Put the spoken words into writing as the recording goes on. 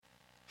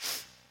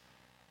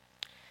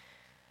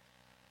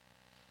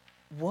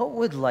What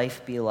would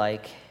life be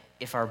like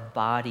if our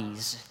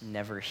bodies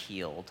never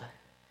healed?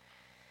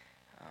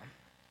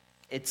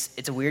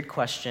 It's a weird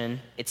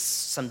question. It's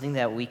something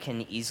that we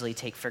can easily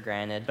take for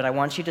granted, but I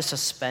want you to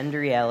suspend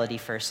reality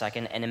for a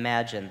second and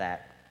imagine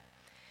that.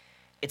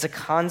 It's a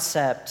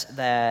concept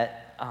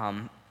that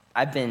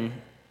I've been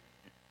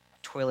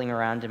toiling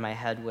around in my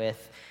head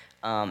with.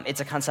 It's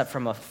a concept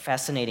from a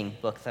fascinating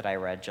book that I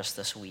read just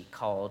this week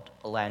called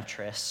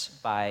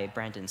Elantris by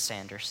Brandon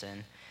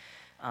Sanderson.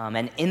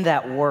 And in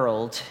that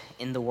world,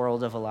 in the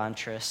world of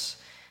Elantris,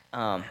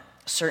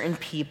 certain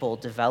people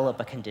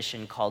develop a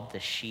condition called the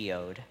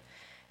shiod.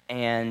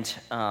 And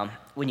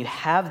when you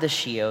have the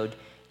shiod,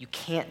 you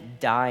can't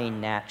die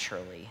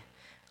naturally,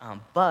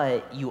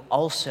 but you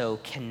also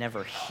can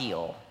never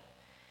heal.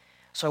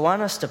 So I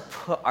want us to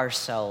put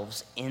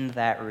ourselves in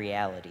that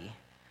reality.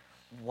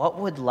 What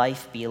would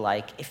life be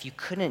like if you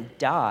couldn't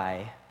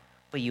die,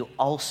 but you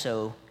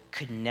also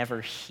could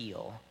never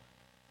heal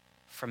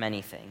from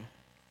anything?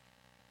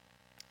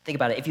 Think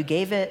about it. If you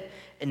gave it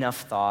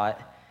enough thought,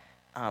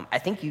 I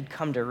think you'd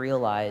come to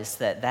realize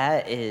that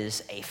that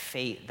is a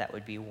fate that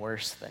would be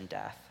worse than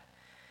death.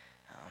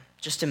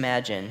 Just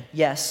imagine,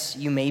 yes,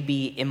 you may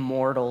be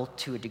immortal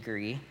to a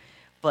degree,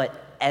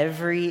 but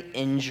every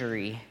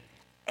injury,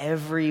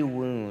 every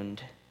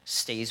wound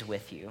stays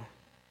with you.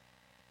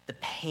 The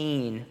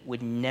pain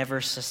would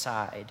never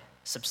subside.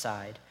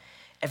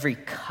 Every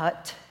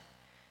cut,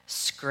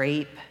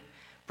 scrape,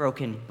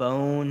 broken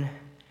bone,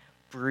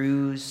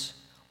 bruise,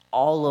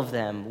 all of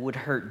them would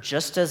hurt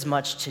just as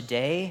much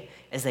today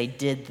as they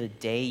did the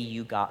day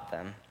you got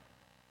them.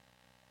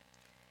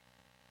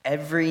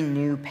 Every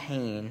new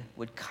pain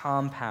would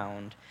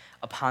compound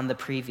upon the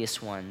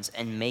previous ones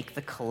and make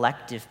the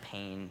collective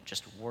pain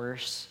just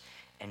worse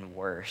and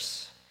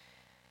worse.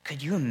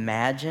 Could you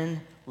imagine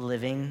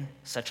living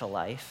such a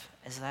life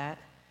as that?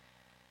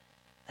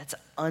 That's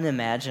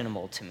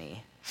unimaginable to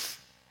me.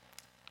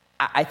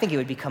 I think it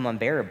would become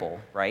unbearable,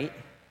 right?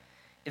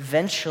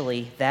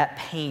 Eventually, that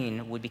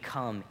pain would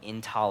become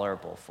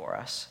intolerable for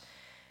us.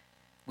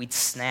 We'd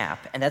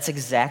snap, and that's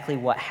exactly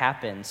what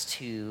happens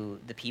to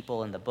the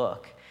people in the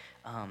book.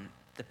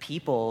 The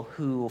people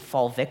who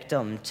fall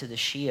victim to the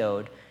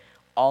shiod,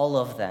 all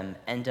of them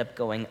end up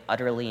going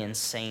utterly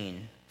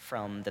insane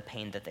from the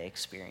pain that they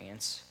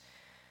experience.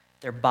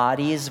 Their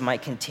bodies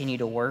might continue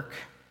to work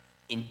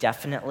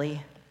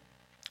indefinitely,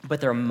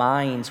 but their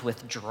minds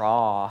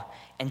withdraw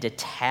and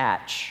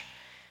detach,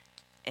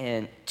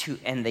 and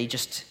they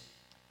just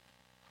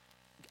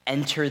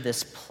enter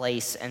this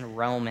place and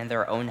realm in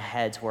their own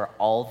heads where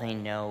all they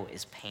know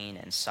is pain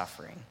and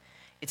suffering.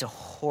 It's a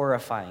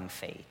horrifying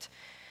fate.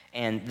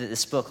 And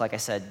this book, like I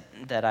said,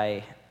 that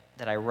I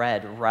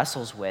read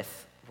wrestles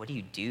with, what do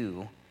you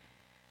do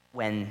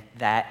when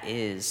that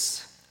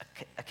is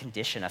a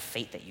condition, a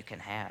fate that you can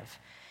have?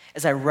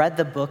 As I read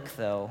the book,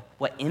 though,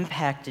 what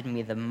impacted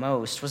me the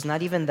most was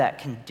not even that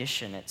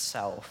condition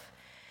itself.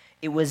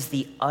 It was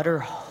the utter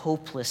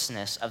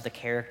hopelessness of the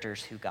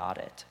characters who got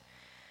it.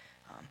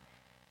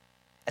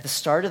 At the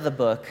start of the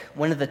book,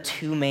 one of the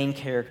two main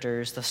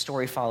characters, the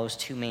story follows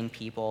two main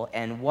people,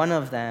 and one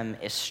of them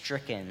is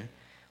stricken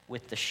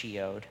with the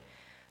shiod.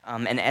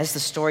 And as the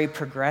story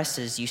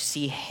progresses, you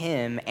see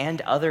him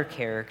and other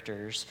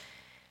characters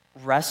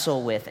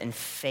wrestle with and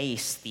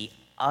face the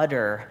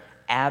utter,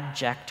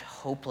 abject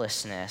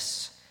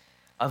hopelessness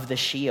of the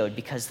shiod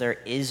because there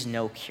is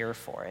no cure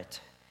for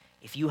it.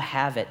 If you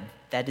have it,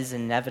 that is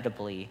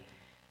inevitably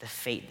the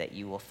fate that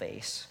you will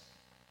face.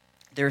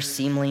 There's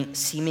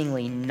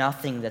seemingly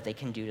nothing that they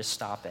can do to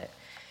stop it.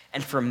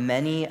 And for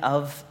many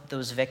of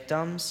those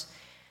victims,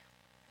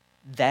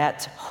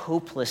 that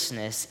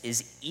hopelessness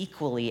is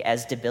equally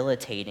as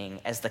debilitating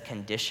as the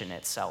condition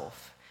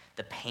itself,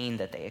 the pain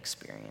that they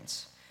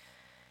experience.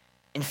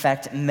 In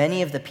fact,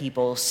 many of the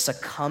people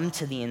succumb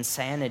to the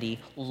insanity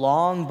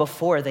long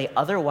before they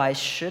otherwise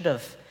should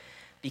have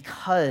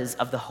because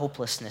of the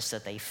hopelessness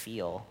that they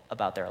feel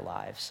about their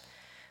lives.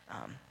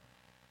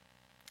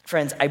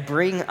 Friends, I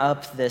bring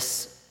up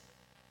this,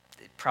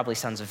 it probably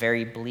sounds a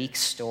very bleak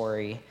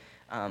story,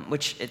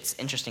 which it's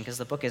interesting because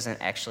the book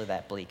isn't actually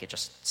that bleak. It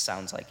just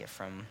sounds like it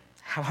from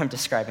how I'm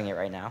describing it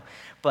right now.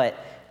 But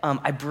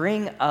I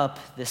bring up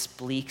this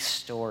bleak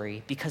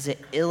story because it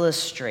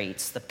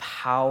illustrates the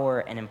power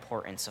and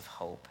importance of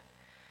hope.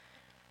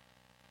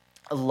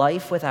 A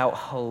life without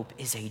hope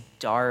is a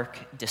dark,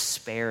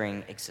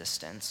 despairing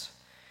existence.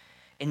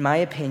 In my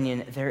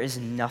opinion, there is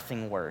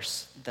nothing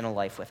worse than a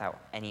life without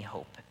any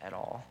hope at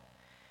all.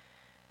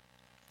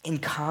 In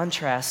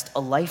contrast, a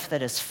life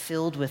that is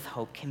filled with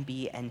hope can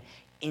be an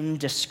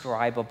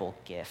indescribable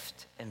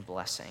gift and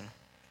blessing.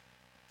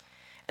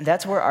 And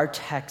that's where our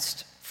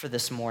text for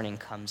this morning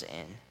comes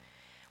in.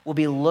 We'll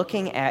be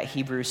looking at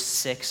Hebrews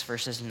 6,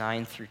 verses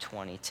 9 through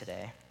 20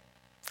 today.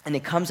 And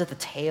it comes at the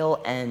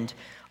tail end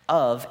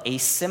of a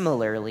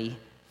similarly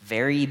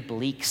very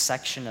bleak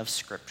section of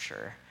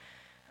Scripture.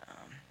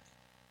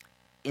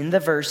 In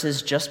the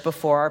verses just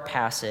before our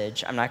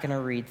passage, I'm not going to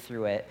read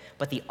through it,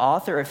 but the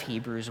author of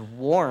Hebrews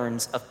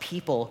warns of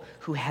people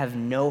who have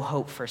no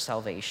hope for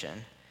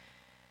salvation.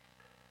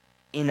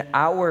 In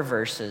our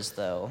verses,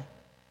 though,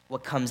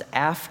 what comes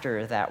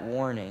after that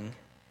warning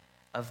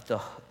of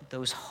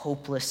those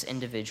hopeless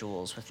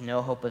individuals with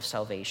no hope of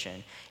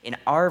salvation, in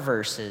our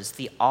verses,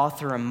 the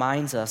author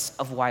reminds us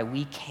of why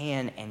we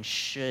can and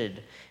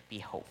should be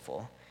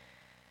hopeful.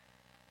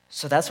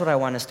 So that's what I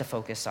want us to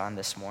focus on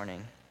this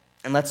morning.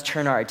 And let's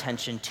turn our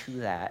attention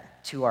to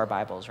that, to our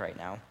Bibles right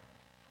now.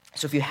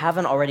 So if you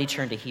haven't already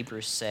turned to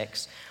Hebrews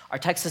 6, our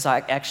text is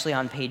actually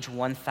on page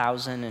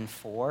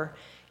 1004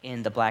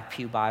 in the Black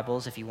Pew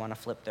Bibles, if you want to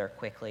flip there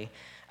quickly.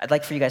 I'd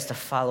like for you guys to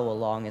follow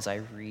along as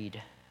I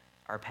read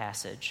our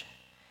passage.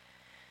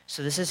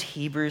 So this is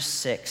Hebrews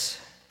 6,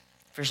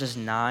 verses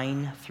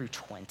 9 through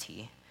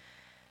 20.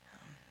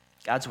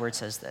 God's word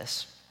says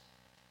this: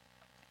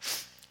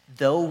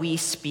 "Though we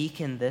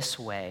speak in this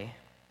way,"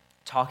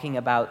 talking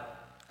about,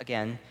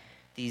 again,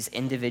 these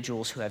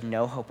individuals who have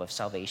no hope of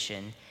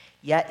salvation,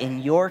 "yet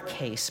in your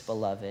case,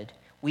 beloved,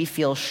 we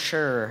feel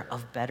sure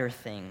of better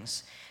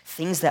things,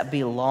 things that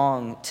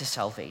belong to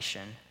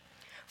salvation.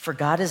 For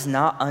God is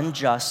not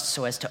unjust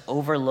so as to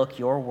overlook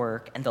your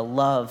work and the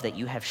love that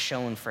you have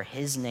shown for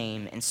his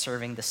name in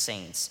serving the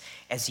saints,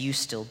 as you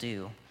still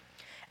do.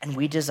 And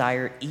we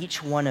desire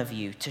each one of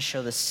you to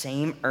show the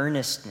same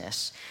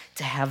earnestness,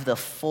 to have the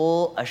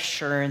full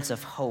assurance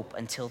of hope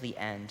until the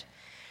end,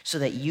 so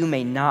that you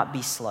may not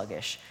be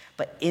sluggish,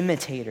 but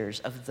imitators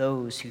of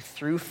those who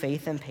through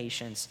faith and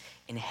patience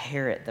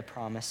inherit the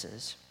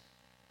promises.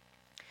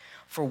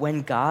 For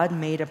when God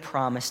made a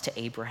promise to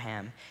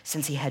Abraham,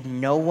 since he had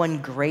no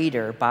one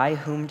greater by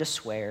whom to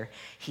swear,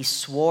 he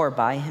swore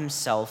by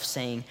himself,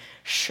 saying,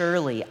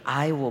 'Surely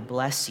I will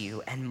bless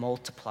you and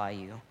multiply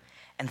you.'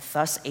 And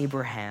thus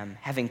Abraham,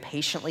 having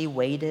patiently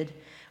waited,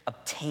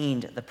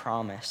 obtained the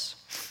promise.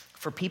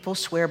 For people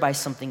swear by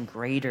something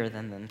greater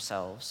than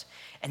themselves,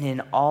 and in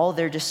all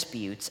their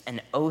disputes,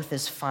 an oath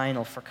is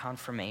final for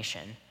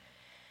confirmation.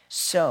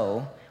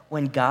 So,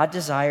 when God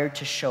desired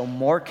to show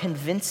more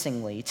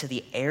convincingly to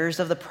the heirs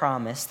of the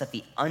promise that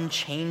the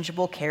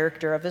unchangeable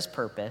character of his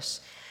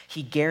purpose,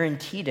 he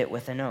guaranteed it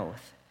with an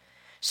oath,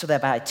 so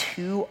that by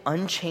two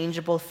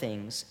unchangeable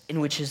things, in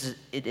which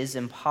it is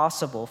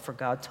impossible for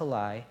God to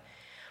lie,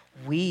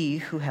 we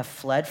who have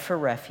fled for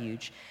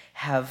refuge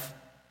might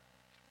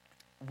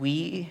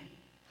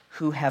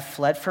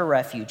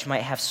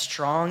have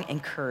strong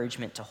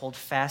encouragement to hold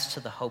fast to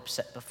the hope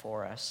set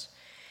before us.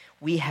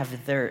 We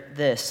have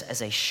this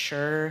as a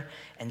sure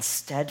and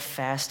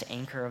steadfast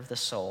anchor of the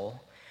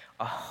soul,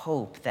 a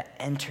hope that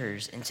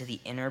enters into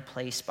the inner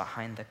place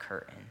behind the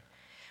curtain,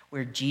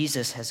 where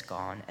Jesus has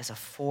gone as a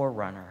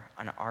forerunner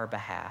on our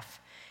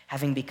behalf,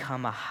 having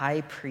become a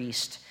high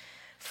priest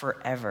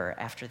forever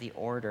after the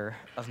order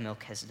of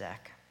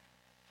Melchizedek."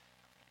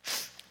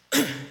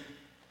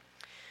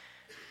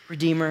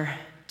 Redeemer,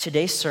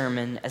 today's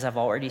sermon, as I've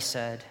already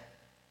said,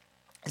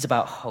 is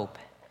about hope.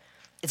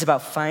 It's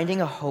about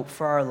finding a hope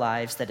for our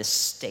lives that is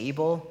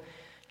stable,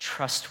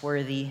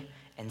 trustworthy,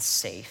 and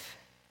safe.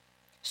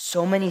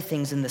 So many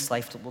things in this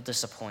life will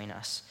disappoint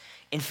us.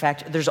 In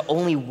fact, there's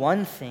only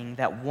one thing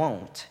that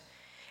won't.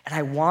 And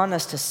I want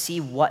us to see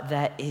what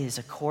that is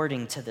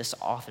according to this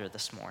author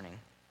this morning.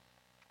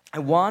 I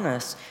want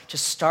us to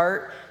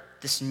start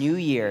this new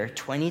year,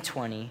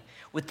 2020,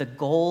 with the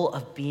goal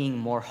of being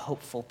more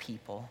hopeful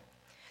people.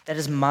 That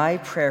is my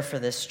prayer for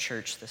this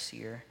church this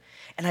year.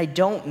 And I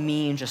don't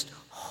mean just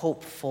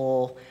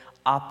hopeful,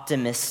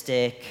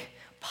 optimistic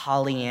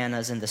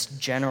Pollyannas in this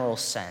general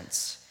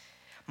sense.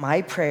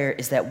 My prayer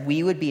is that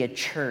we would be a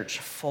church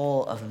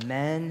full of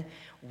men,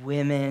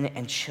 women,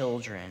 and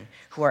children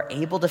who are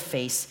able to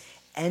face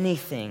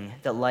anything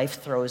that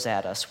life throws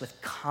at us with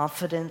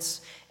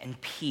confidence and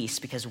peace,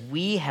 because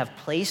we have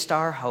placed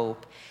our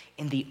hope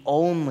in the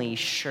only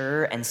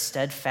sure and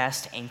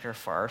steadfast anchor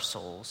for our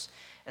souls,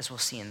 as we'll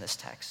see in this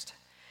text.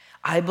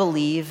 I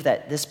believe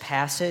that this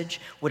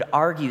passage would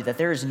argue that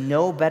there is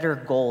no better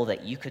goal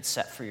that you could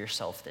set for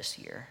yourself this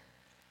year.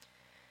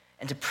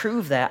 And to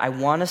prove that, I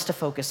want us to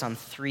focus on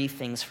three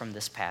things from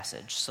this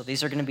passage. So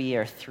these are going to be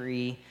our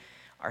three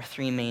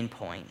main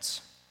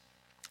points.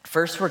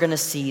 First, we're going to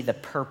see the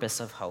purpose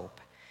of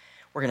hope.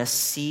 We're going to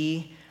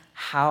see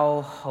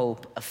how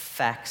hope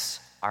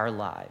affects our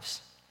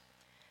lives.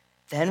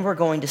 Then we're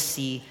going to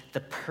see the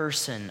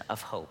person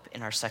of hope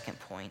in our second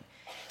point.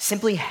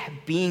 Simply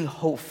being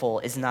hopeful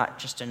is not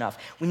just enough.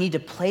 We need to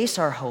place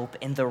our hope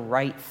in the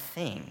right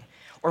thing,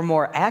 or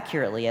more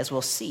accurately, as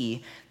we'll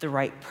see, the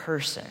right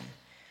person.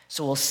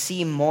 So we'll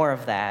see more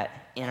of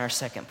that in our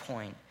second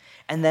point.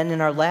 And then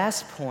in our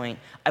last point,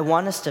 I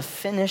want us to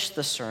finish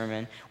the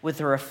sermon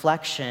with a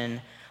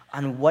reflection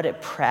on what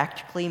it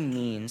practically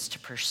means to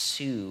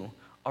pursue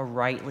a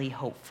rightly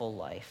hopeful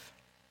life.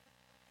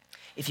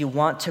 If you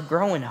want to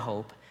grow in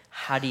hope,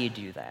 how do you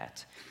do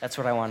that? That's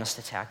what I want us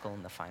to tackle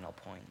in the final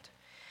point.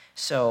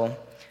 So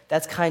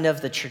that's kind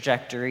of the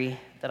trajectory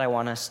that I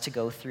want us to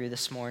go through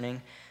this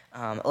morning.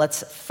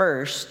 Let's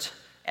first,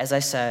 as I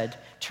said,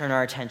 turn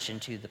our attention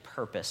to the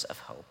purpose of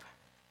hope.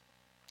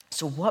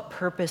 So what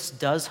purpose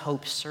does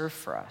hope serve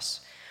for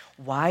us?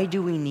 Why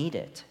do we need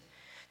it?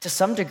 To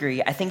some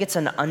degree, I think it's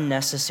an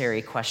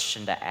unnecessary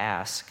question to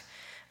ask,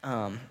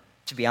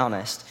 to be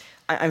honest.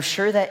 I'm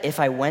sure that if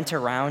I went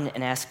around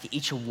and asked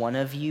each one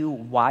of you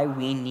why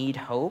we need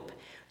hope,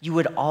 you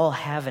would all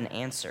have an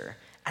answer.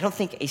 I don't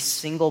think a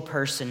single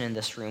person in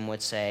this room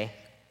would say,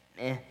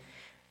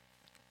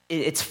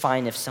 it's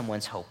fine if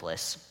someone's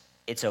hopeless.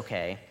 It's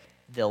okay.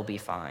 They'll be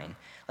fine.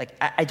 Like,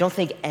 I don't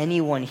think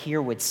anyone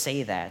here would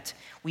say that.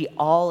 We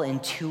all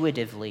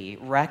intuitively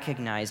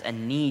recognize a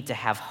need to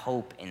have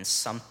hope in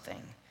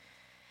something.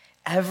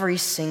 Every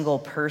single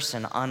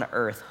person on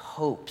earth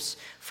hopes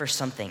for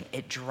something.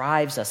 It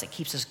drives us. It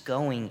keeps us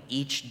going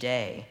each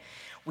day.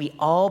 We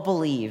all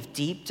believe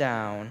deep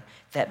down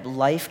that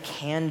life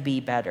can be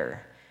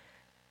better,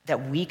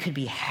 that we could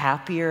be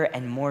happier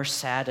and more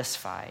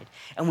satisfied.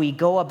 And we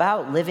go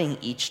about living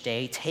each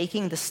day,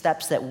 taking the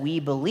steps that we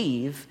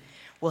believe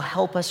will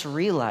help us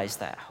realize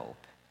that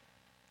hope.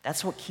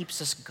 That's what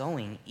keeps us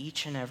going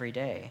each and every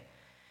day.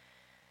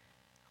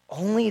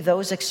 Only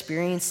those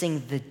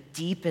experiencing the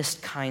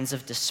deepest kinds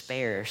of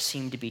despair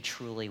seem to be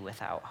truly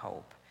without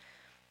hope.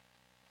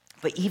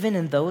 But even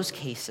in those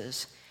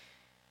cases,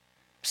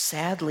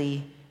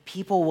 sadly,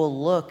 people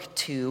will look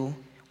to,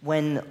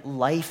 when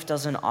life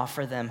doesn't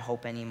offer them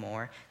hope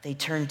anymore, they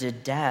turn to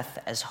death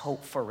as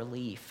hope for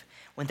relief,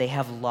 when they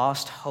have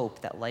lost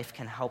hope that life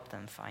can help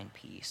them find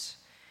peace.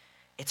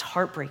 It's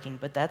heartbreaking,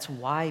 but that's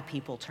why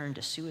people turn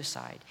to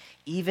suicide.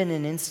 Even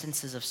in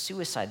instances of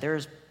suicide, there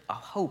is a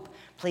hope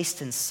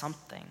placed in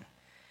something.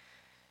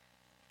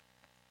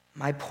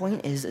 My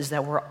point is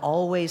that we're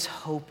always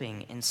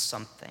hoping in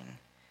something.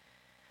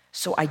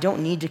 So I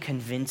don't need to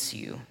convince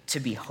you to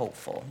be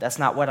hopeful. That's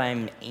not what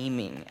I'm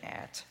aiming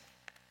at.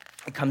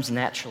 It comes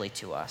naturally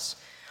to us.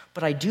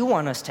 But I do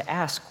want us to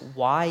ask,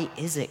 why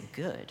is it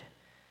good?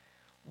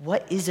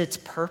 What is its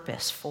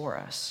purpose for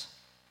us?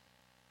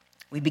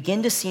 We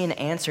begin to see an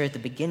answer at the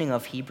beginning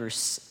of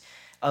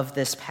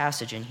this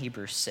passage in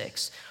Hebrews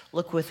 6.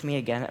 Look with me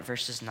again at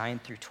verses 9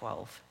 through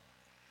 12.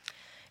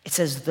 It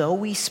says, though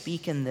we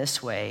speak in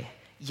this way,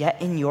 yet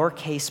in your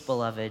case,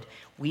 beloved,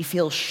 we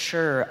feel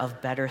sure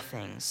of better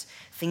things,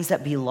 things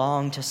that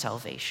belong to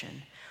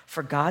salvation.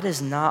 For God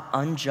is not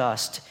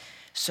unjust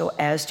so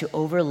as to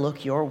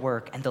overlook your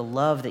work and the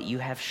love that you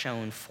have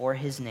shown for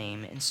his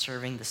name in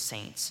serving the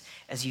saints,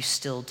 as you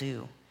still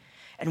do.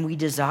 And we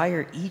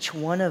desire each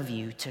one of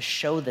you to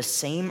show the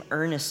same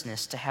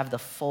earnestness, to have the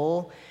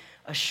full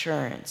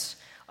assurance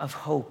of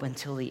hope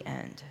until the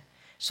end,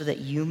 so that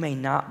you may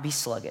not be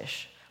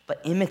sluggish,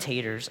 but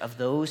imitators of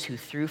those who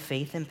through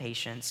faith and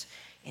patience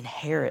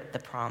inherit the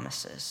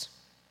promises.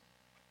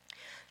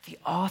 The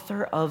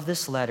author of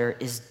this letter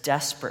is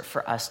desperate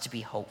for us to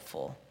be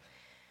hopeful.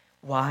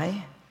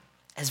 Why?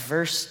 As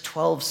verse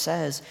 12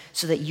 says,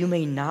 so that you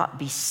may not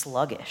be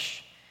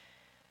sluggish,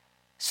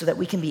 so that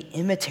we can be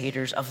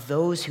imitators of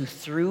those who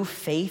through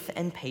faith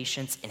and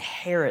patience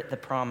inherit the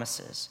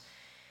promises.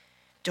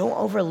 Don't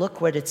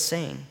overlook what it's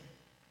saying.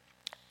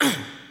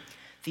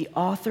 The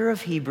author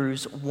of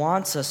Hebrews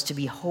wants us to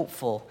be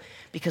hopeful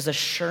because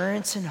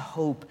assurance and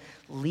hope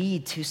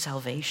lead to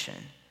salvation.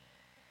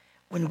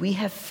 When we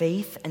have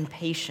faith and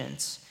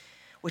patience,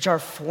 which are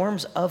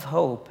forms of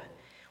hope,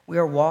 we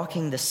are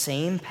walking the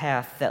same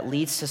path that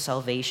leads to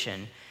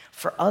salvation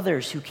for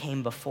others who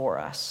came before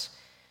us.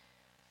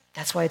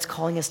 That's why it's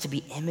calling us to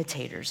be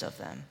imitators of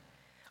them.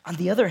 On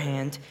the other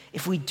hand,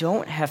 if we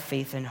don't have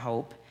faith and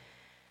hope,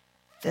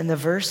 then the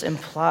verse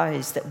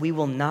implies that we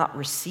will not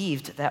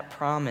receive that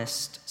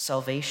promised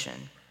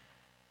salvation.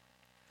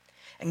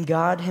 And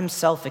God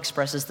himself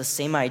expresses the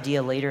same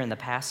idea later in the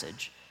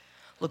passage.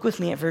 Look with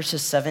me at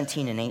verses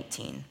 17 and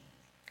 18.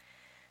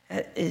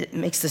 It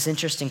makes this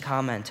interesting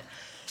comment.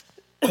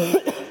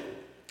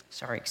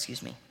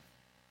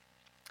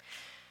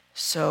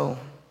 So,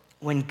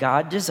 when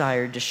God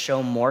desired to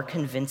show more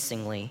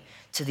convincingly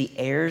to the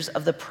heirs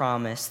of the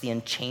promise the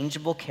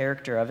unchangeable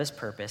character of his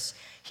purpose,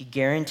 he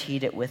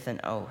guaranteed it with an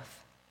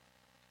oath,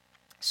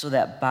 so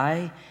that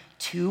by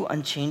two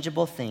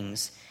unchangeable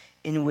things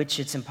in which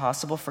it's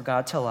impossible for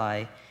God to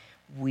lie,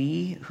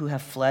 we who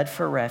have fled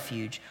for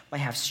refuge might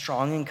have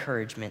strong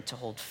encouragement to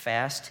hold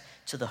fast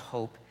to the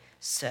hope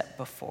set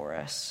before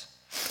us.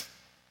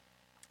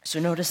 So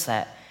notice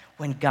that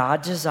when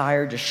God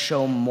desired to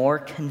show more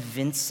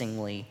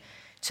convincingly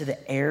to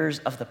the heirs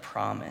of the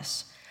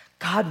promise,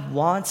 God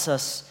wants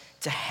us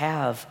to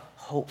have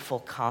hopeful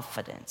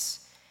confidence.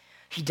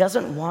 He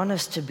doesn't want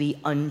us to be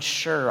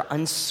unsure,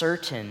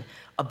 uncertain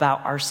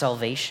about our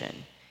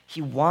salvation.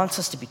 He wants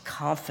us to be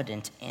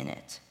confident in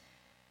it.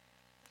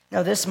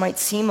 Now, this might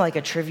seem like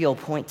a trivial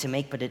point to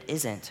make, but it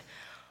isn't.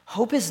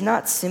 Hope is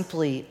not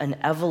simply an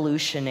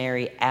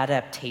evolutionary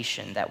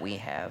adaptation that we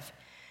have.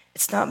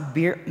 It's not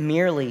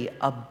merely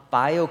a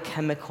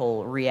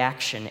biochemical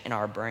reaction in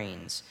our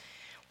brains.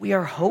 We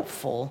are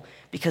hopeful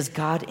because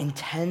God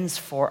intends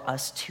for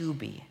us to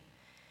be.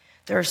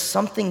 There is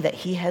something that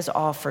he has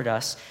offered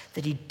us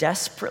that he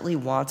desperately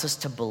wants us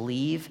to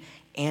believe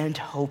and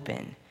hope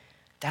in.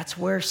 That's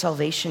where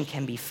salvation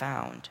can be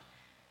found.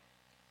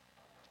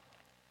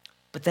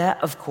 But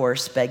that, of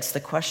course, begs the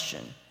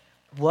question,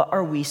 What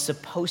are we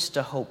supposed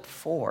to hope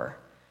for?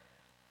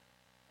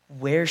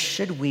 Where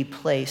should we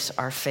place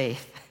our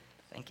faith?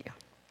 Thank you. I'm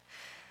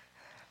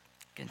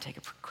going to take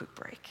a quick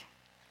break.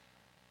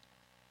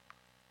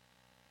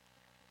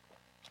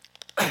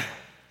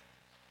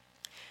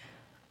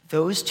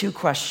 Those two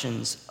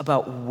questions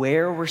about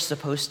where we're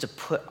supposed to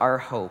put our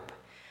hope,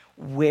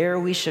 where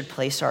we should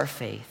place our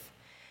faith,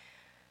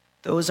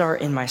 those are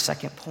in my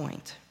second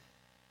point.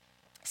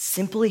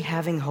 Simply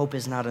having hope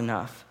is not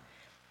enough.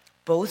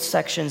 Both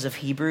sections of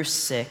Hebrews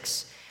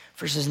 6,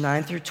 verses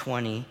 9 through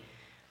 20,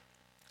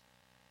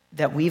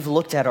 that we've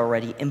looked at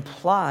already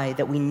imply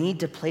that we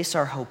need to place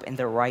our hope in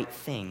the right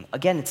thing.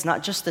 Again, it's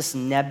not just this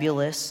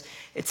nebulous,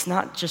 it's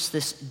not just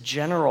this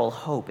general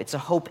hope. It's a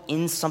hope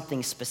in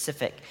something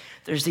specific.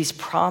 There's these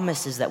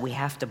promises that we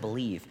have to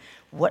believe.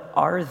 What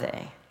are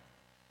they?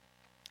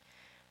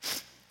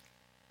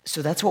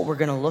 So that's what we're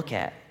going to look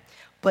at.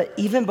 But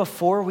even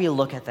before we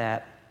look at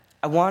that,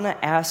 I want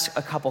to ask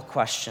a couple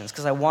questions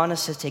because I want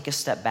us to take a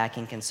step back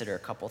and consider a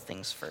couple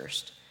things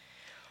first.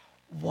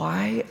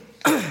 Why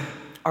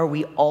are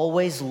we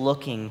always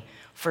looking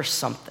for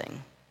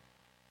something?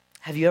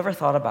 Have you ever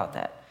thought about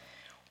that?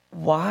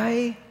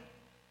 Why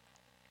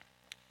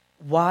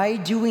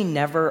do we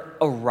never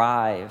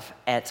arrive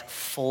at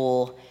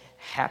full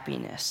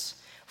happiness,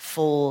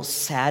 full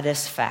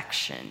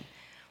satisfaction?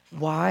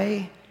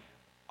 Why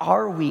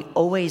are we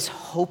always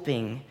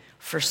hoping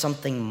for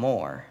something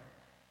more?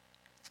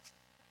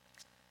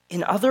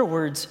 In other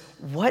words,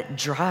 what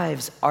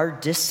drives our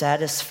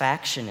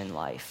dissatisfaction in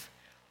life?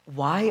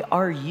 Why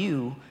are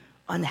you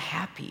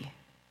unhappy?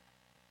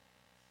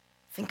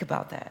 Think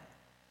about that.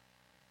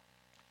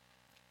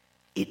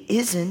 It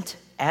isn't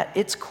at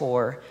its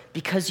core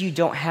because you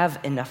don't have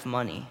enough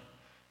money,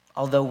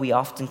 although we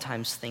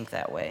oftentimes think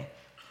that way.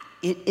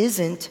 It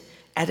isn't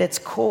at its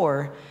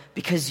core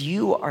because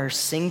you are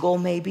single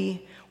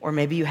maybe, or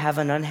maybe you have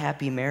an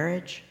unhappy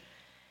marriage.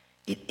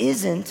 It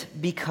isn't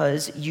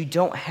because you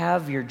don't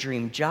have your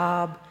dream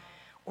job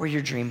or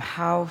your dream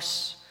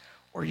house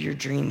or your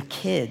dream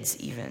kids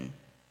even.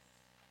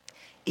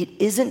 It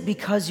isn't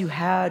because you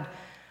had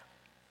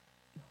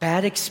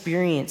bad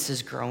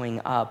experiences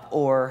growing up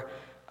or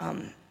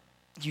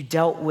you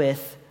dealt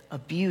with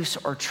abuse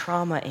or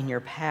trauma in your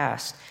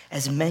past,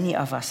 as many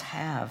of us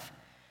have.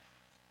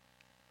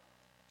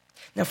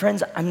 Now,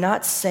 friends, I'm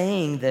not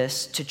saying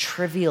this to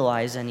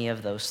trivialize any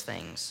of those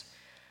things.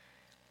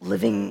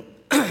 Living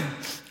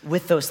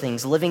with those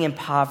things, living in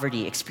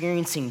poverty,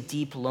 experiencing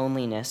deep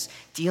loneliness,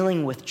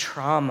 dealing with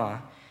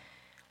trauma,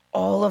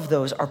 all of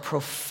those are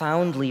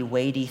profoundly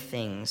weighty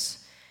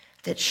things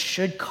that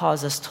should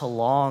cause us to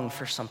long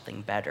for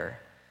something better.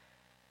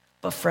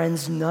 But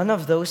friends, none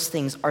of those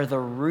things are the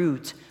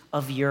root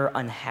of your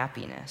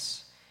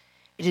unhappiness.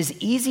 It is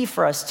easy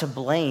for us to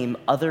blame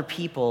other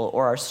people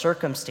or our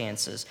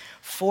circumstances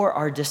for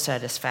our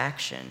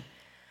dissatisfaction,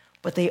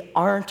 but they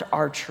aren't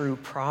our true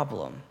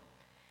problem.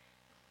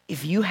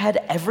 If you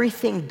had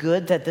everything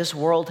good that this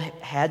world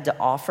had to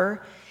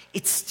offer,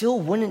 it still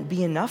wouldn't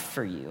be enough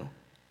for you.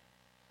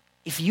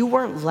 If you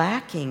weren't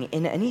lacking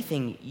in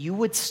anything, you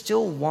would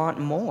still want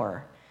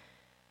more.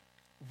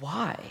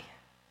 Why?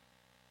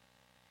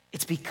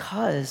 It's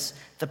because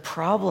the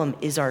problem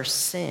is our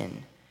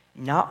sin,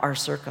 not our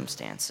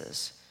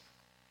circumstances.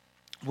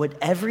 What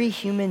every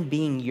human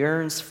being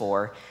yearns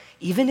for,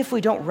 even if we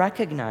don't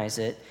recognize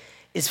it,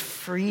 is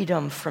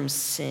freedom from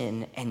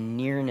sin and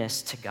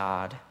nearness to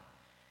God.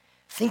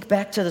 Think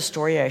back to the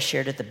story I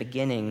shared at the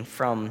beginning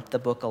from the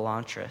book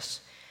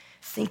Elantris.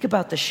 Think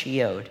about the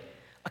shiod,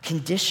 a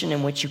condition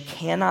in which you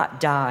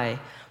cannot die,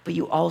 but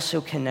you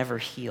also can never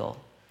heal.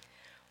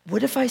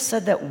 What if I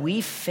said that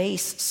we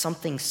face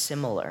something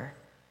similar?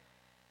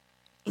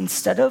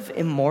 Instead of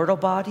immortal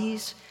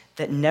bodies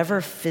that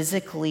never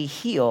physically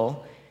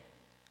heal,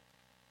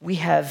 we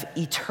have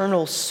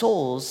eternal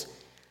souls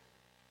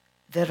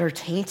that are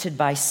tainted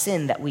by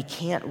sin that we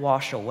can't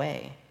wash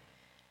away.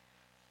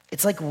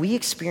 It's like we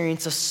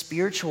experience a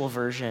spiritual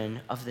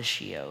version of the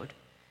shiod.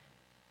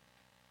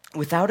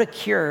 Without a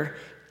cure,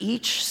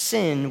 each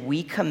sin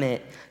we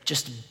commit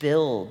just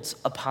builds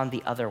upon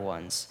the other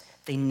ones.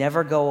 They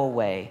never go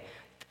away.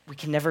 We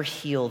can never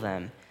heal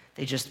them.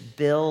 They just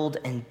build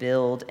and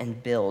build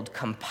and build,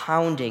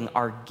 compounding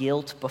our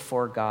guilt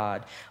before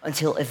God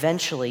until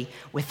eventually,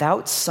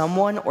 without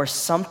someone or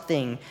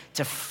something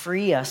to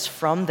free us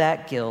from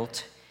that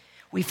guilt,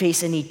 we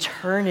face an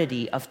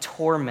eternity of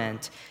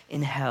torment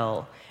in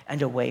hell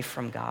and away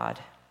from God.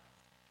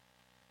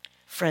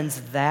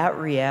 Friends, that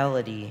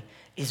reality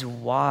is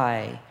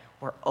why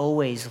we're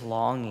always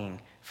longing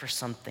for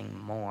something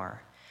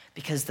more.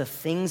 Because the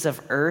things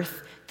of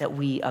earth that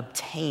we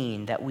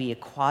obtain, that we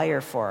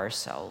acquire for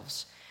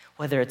ourselves,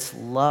 whether it's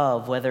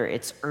love, whether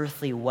it's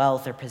earthly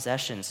wealth or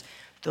possessions,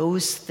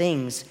 those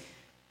things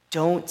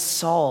don't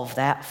solve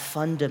that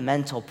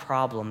fundamental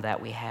problem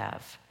that we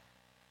have.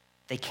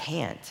 They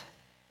can't.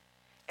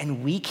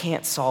 And we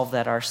can't solve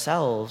that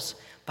ourselves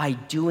by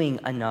doing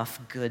enough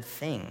good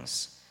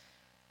things.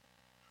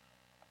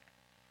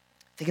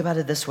 Think about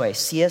it this way.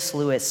 C.S.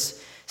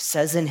 Lewis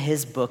says in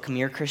his book,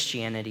 Mere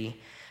Christianity,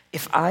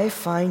 "If I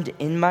find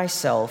in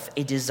myself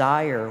a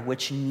desire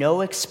which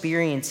no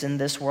experience in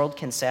this world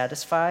can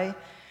satisfy,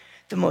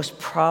 the most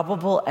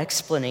probable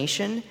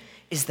explanation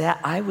is that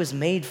I was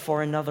made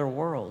for another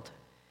world."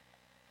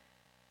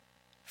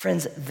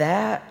 Friends,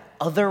 that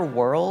other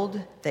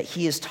world that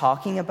he is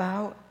talking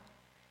about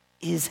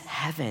is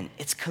heaven.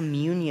 It's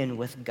communion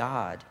with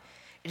God.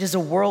 It is a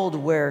world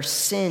where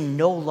sin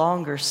no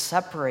longer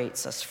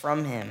separates us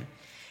from him,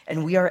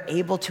 and we are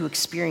able to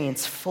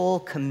experience full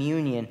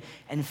communion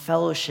and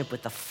fellowship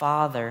with the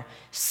Father,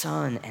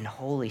 Son, and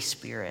Holy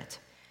Spirit.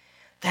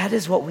 That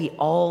is what we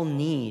all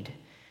need.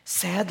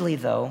 Sadly,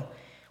 though,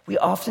 we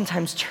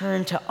oftentimes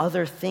turn to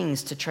other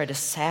things to try to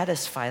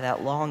satisfy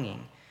that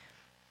longing.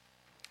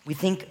 We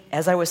think,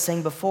 as I was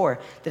saying before,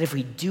 that if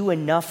we do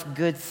enough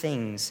good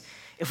things,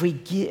 if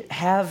we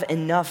have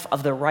enough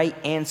of the right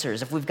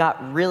answers, if we've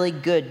got really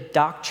good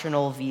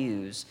doctrinal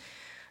views,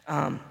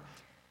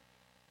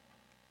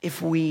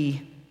 if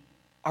we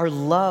are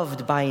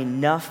loved by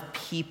enough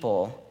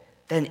people,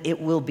 then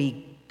it will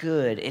be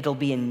good. It'll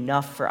be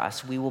enough for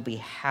us. We will be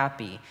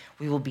happy.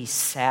 We will be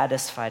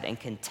satisfied and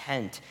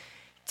content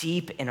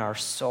deep in our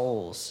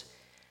souls.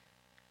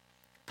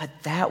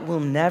 But that will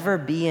never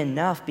be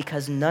enough,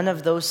 because none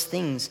of those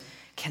things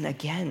can,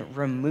 again,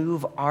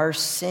 remove our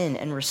sin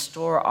and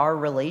restore our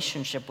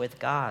relationship with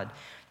God,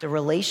 the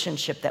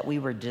relationship that we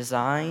were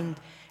designed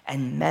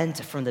and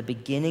meant from the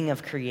beginning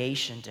of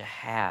creation to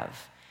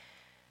have.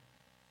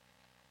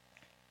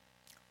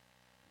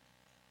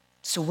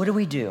 So what do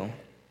we do?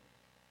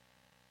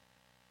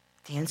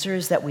 The answer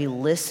is that we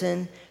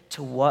listen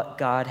to what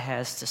God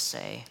has to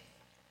say.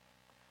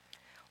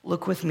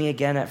 Look with me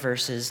again at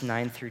verses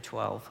 9 through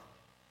 12.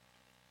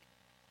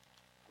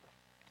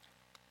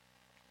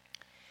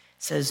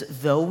 It says,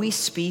 "Though we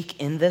speak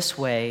in this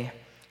way,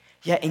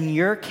 yet in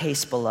your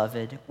case,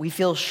 beloved, we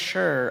feel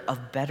sure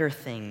of better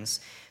things,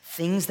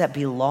 things that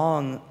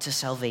belong to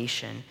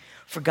salvation.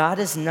 For God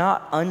is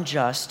not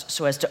unjust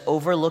so as to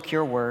overlook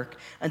your work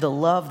and the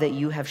love that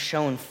you have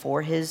shown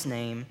for his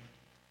name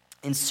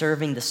in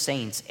serving the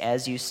saints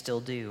as you still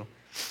do.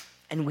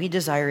 And we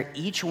desire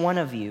each one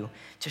of you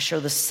to show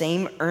the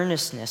same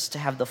earnestness, to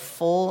have the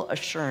full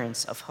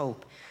assurance of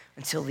hope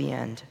until the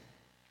end,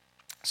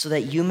 so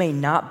that you may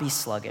not be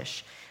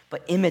sluggish,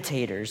 but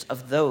imitators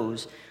of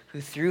those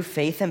who through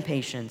faith and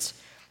patience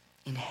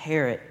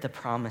inherit the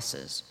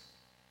promises."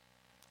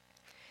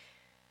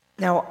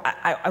 Now,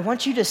 I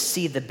want you to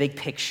see the big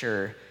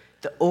picture,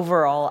 the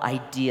overall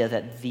idea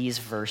that these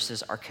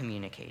verses are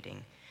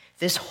communicating.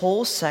 This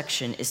whole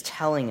section is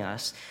telling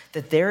us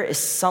that there is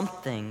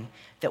something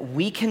that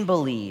we can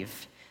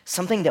believe,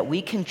 something that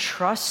we can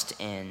trust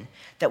in,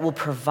 that will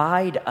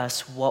provide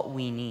us what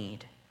we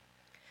need.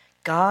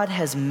 God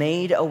has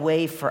made a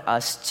way for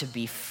us to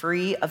be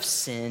free of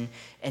sin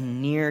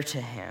and near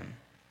to him.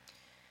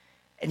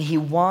 And he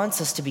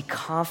wants us to be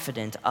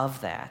confident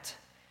of that.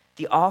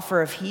 The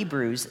author of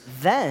Hebrews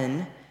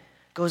then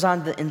goes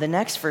on in the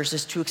next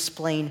verses to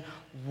explain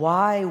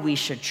why we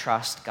should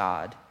trust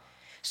God.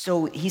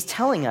 So he's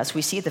telling us,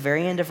 we see at the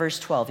very end of verse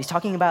 12, he's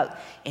talking about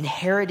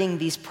inheriting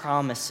these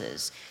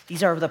promises.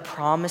 These are the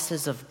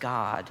promises of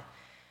God.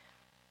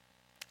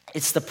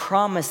 It's the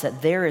promise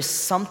that there is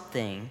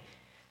something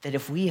that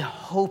if we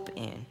hope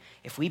in,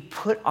 if we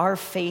put our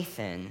faith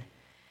in,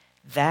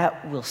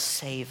 that will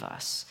save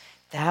us.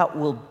 That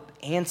will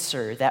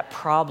answer that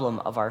problem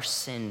of our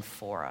sin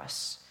for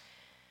us.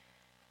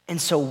 And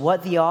so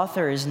what the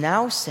author is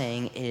now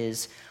saying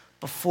is,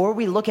 before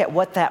we look at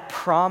what that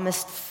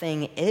promised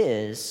thing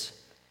is,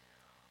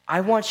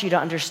 I want you to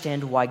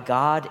understand why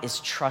God is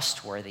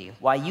trustworthy,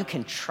 why you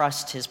can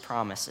trust his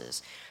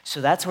promises.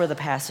 So that's where the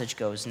passage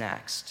goes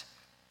next.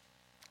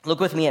 Look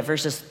with me at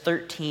verses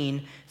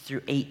 13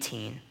 through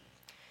 18.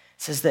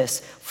 It says this,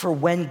 "For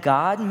when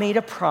God made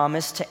a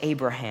promise to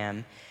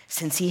Abraham,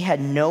 since he had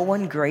no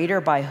one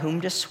greater by whom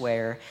to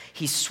swear,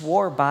 he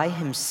swore by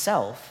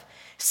himself,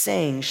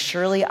 saying,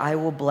 'Surely I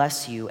will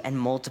bless you and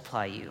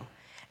multiply you.'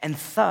 And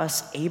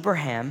thus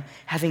Abraham,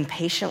 having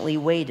patiently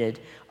waited,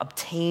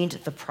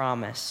 obtained the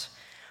promise.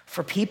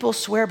 For people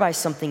swear by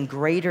something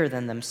greater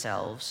than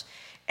themselves,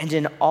 and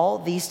in all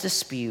these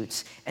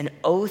disputes, an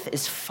oath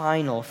is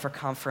final for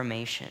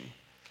confirmation.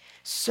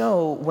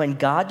 So when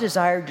God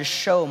desired to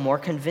show more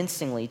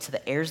convincingly to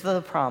the heirs of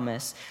the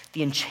promise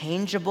the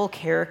unchangeable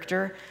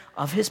character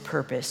of his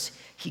purpose,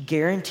 he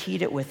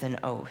guaranteed it with an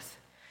oath,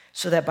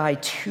 so that by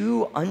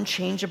two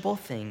unchangeable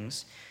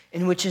things,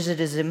 in which it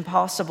is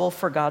impossible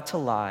for God to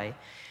lie,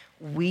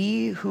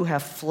 we who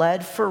have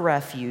fled for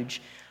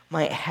refuge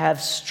might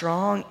have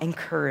strong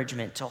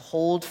encouragement to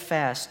hold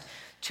fast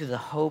to the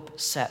hope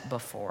set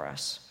before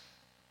us."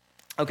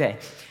 Okay,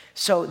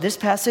 so this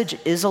passage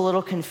is a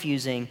little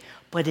confusing,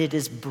 but it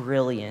is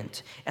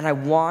brilliant, and I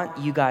want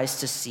you guys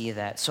to see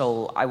that,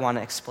 so I want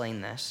to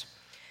explain this.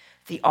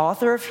 The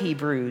author of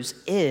Hebrews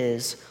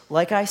is,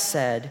 like I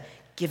said,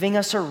 giving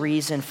us a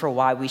reason for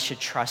why we should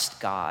trust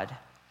God.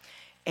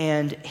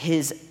 And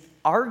his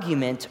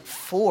argument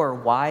for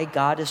why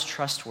God is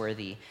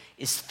trustworthy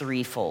is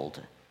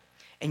threefold.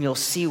 And you'll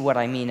see what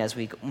I mean as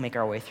we make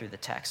our way through the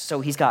text.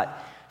 So he's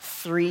got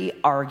 3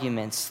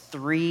 arguments,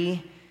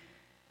 3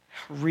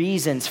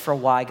 reasons for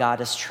why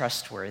God is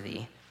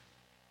trustworthy.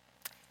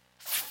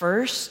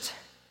 First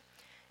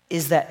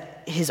is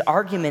that his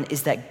argument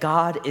is that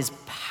God is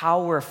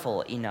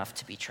powerful enough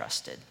to be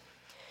trusted.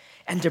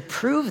 And to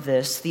prove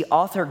this, the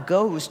author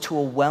goes to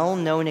a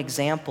well-known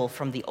example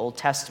from the Old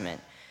Testament,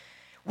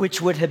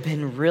 which would have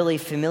been really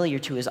familiar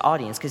to his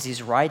audience because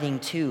he's writing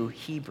to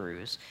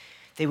Hebrews.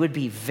 They would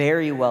be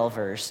very well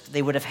versed.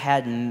 They would have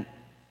had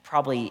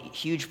probably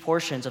huge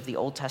portions of the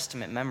Old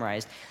Testament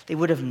memorized. They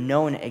would have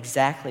known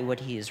exactly what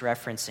he is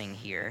referencing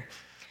here.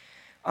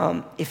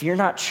 If you're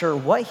not sure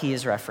what he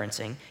is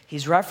referencing,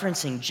 he's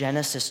referencing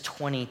Genesis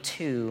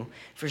 22,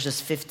 verses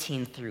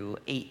 15 through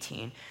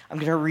 18. I'm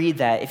going to read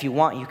that. If you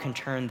want, you can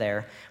turn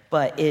there.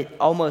 But it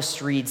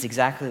almost reads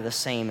exactly the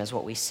same as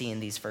what we see in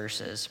these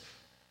verses.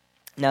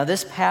 Now,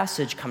 this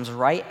passage comes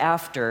right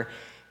after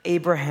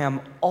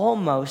Abraham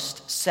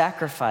almost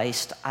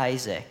sacrificed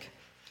Isaac.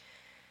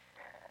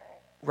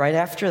 Right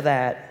after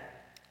that,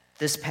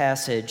 this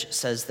passage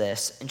says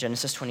this. In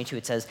Genesis 22,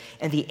 it says,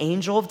 "And the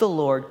angel of the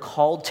Lord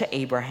called to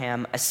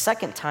Abraham a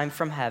second time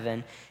from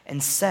heaven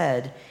and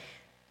said,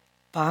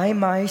 'By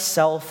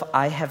myself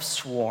I have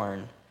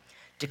sworn,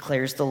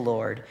 declares the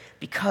Lord,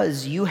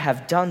 because you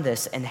have done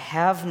this and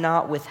have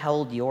not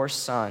withheld your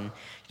son,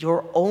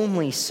 your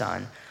only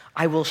son.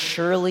 I will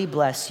surely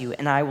bless you,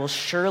 and I will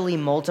surely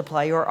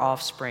multiply your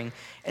offspring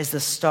as the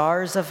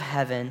stars of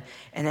heaven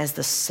and as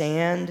the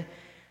sand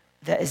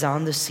that is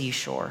on the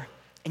seashore.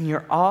 And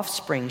your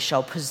offspring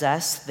shall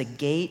possess the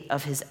gate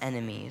of his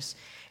enemies,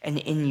 and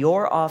in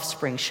your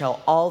offspring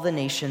shall all the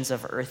nations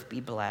of earth be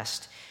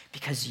blessed,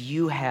 because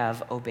you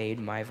have obeyed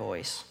my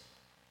voice.'"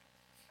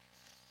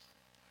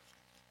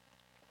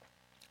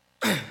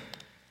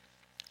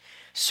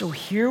 So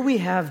here we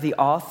have the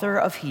author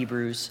of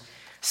Hebrews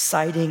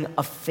citing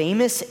a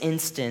famous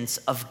instance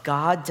of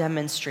God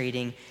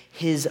demonstrating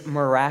his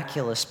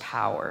miraculous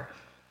power.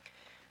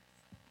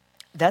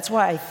 That's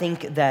why I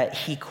think that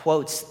he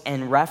quotes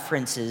and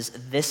references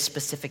this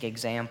specific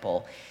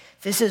example.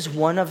 This is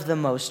one of the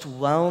most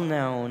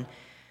well-known,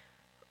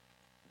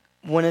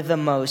 one of the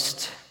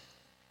most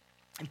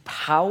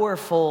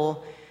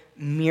powerful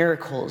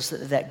miracles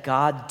that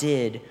God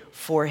did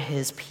for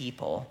his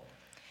people.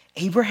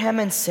 Abraham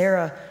and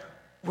Sarah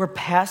were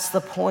past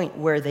the point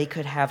where they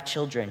could have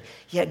children,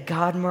 yet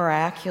God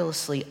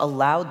miraculously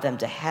allowed them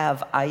to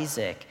have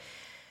Isaac.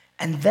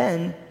 And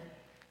then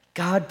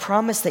God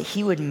promised that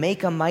he would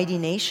make a mighty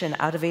nation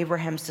out of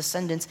Abraham's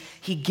descendants.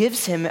 He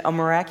gives him a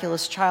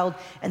miraculous child,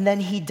 and then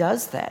he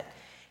does that.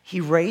 He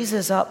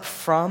raises up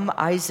from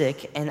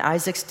Isaac and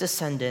Isaac's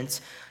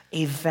descendants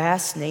a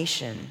vast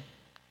nation.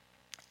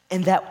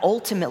 And that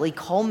ultimately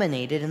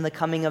culminated in the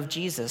coming of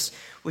Jesus,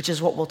 which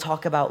is what we'll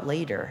talk about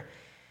later.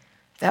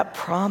 That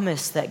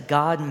promise that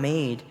God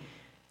made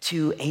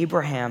to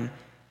Abraham,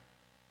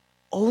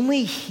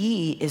 only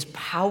he is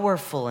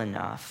powerful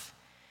enough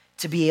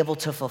to be able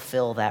to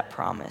fulfill that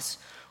promise.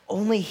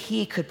 Only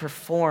he could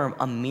perform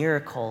a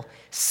miracle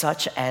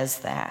such as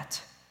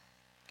that.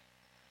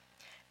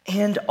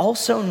 And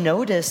also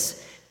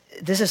notice,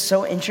 this is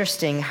so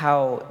interesting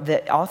how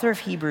the author of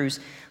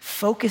Hebrews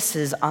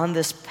focuses on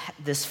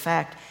this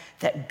fact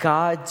that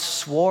God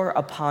swore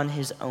upon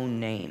his own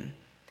name.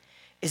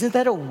 Isn't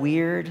that a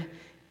weird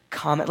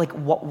comment? Like,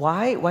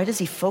 why does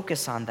he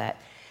focus on that?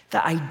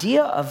 The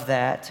idea of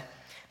that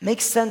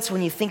makes sense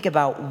when you think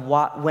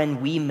about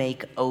when we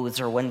make oaths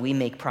or when we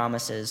make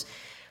promises.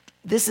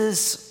 This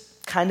is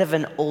kind of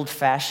an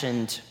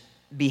old-fashioned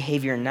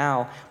behavior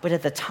now, but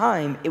at the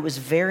time, it was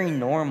very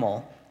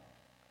normal.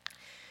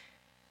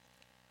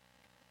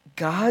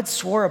 God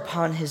swore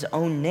upon his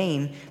own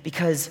name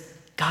because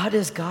God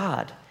is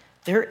God.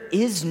 There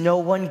is no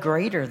one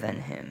greater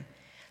than him.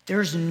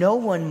 There's no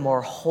one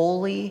more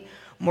holy,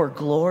 more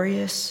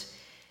glorious.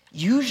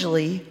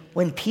 Usually,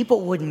 when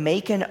people would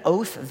make an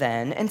oath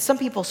then, and some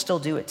people still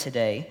do it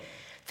today,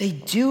 they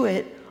do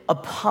it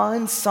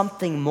upon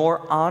something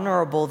more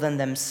honorable than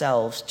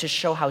themselves to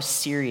show how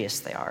serious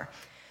they are.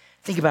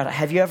 Think about it.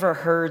 Have you ever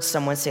heard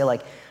someone say,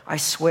 like, I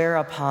swear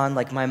upon,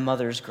 like, my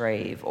mother's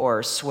grave,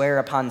 or swear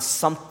upon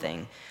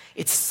something?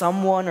 It's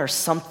someone or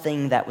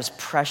something that was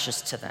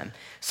precious to them,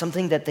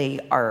 something that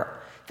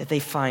they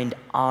find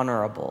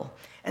honorable.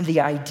 And the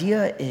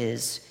idea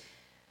is,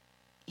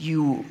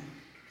 even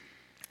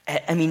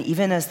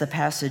as the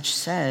passage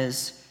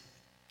says,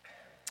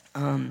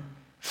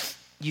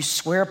 you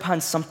swear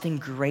upon something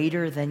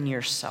greater than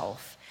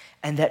yourself,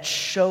 and that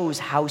shows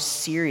how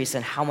serious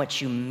and how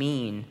much you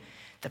mean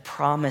the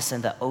promise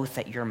and the oath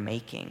that you're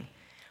making.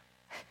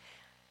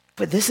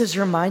 But this is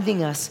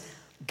reminding us,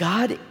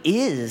 God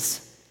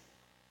is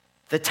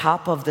the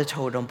top of the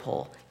totem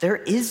pole. There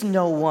is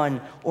no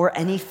one or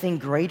anything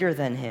greater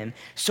than him.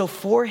 So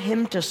for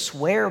him to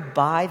swear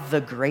by the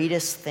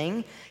greatest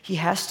thing, he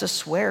has to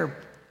swear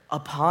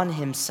upon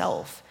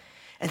himself.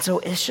 And so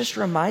it's just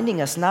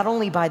reminding us, not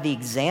only by the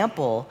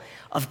example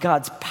of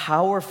God's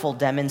powerful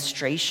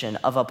demonstration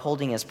of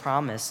upholding his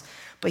promise,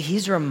 but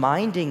he's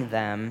reminding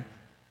them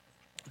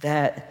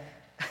that,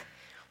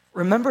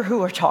 remember who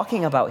we're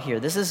talking about here.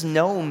 This is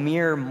no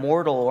mere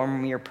mortal or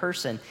mere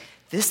person.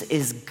 This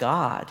is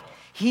God.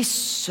 He's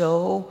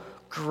so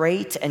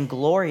great and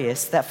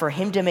glorious that for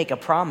him to make a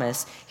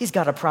promise, he's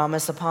got a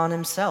promise upon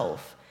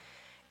himself.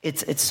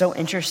 It's so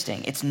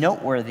interesting. It's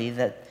noteworthy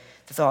that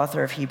the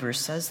author of Hebrews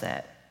says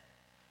that.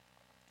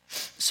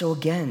 So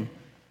again,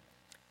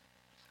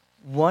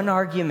 one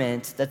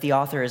argument that the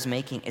author is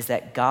making is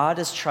that God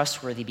is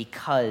trustworthy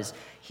because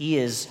he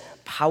is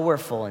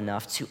powerful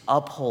enough to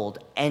uphold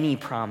any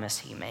promise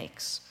he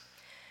makes.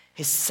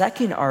 His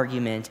second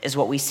argument is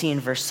what we see in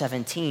verse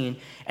 17,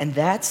 and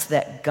that's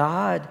that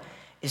God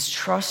is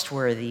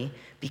trustworthy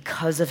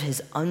because of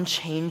his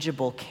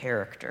unchangeable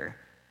character.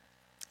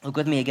 Look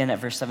with me again at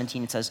verse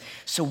 17. It says,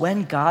 "So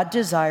when God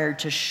desired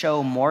to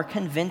show more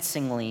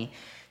convincingly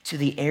to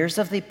the heirs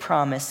of the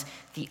promise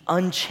the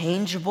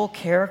unchangeable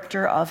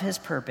character of his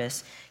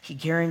purpose, he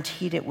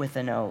guaranteed it with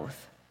an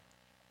oath."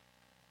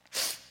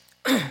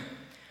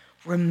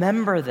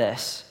 Remember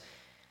this.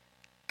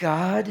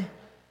 God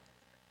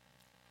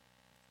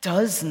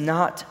does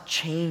not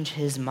change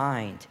his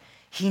mind.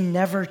 He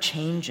never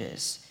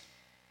changes.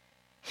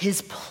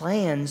 His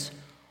plans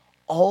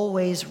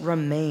always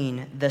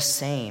remain the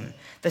same.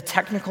 The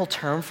technical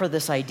term for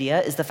this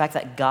idea is the fact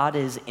that God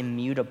is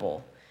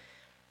immutable.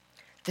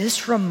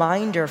 This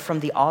reminder from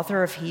the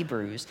author of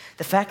Hebrews,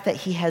 the fact that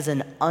he has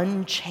an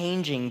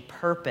unchanging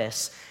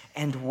purpose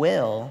and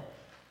will,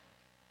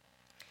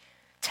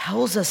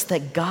 tells us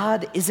that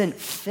God isn't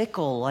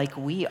fickle like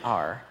we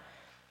are.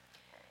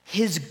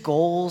 His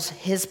goals,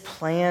 his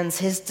plans,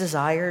 his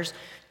desires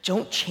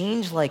don't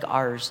change like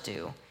ours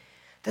do.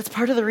 That's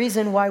part of the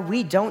reason why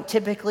we don't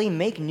typically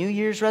make New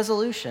Year's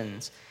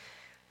resolutions.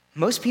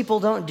 Most people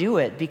don't do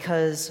it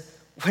because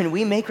when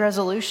we make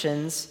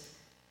resolutions,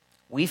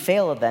 we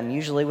fail at them,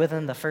 usually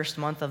within the first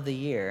month of the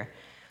year.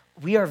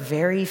 We are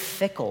very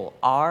fickle.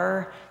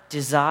 Our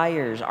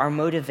desires, our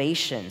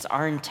motivations,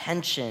 our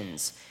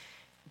intentions,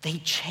 they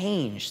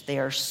change. They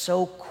are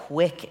so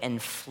quick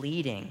and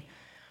fleeting.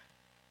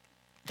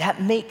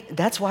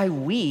 That's why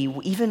we,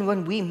 even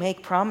when we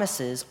make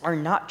promises, are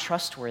not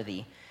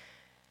trustworthy.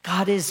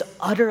 God is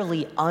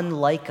utterly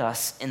unlike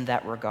us in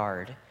that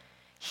regard.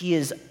 He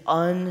is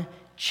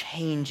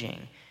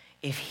unchanging.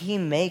 If he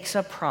makes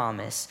a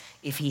promise,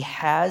 if he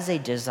has a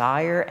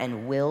desire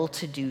and will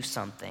to do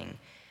something,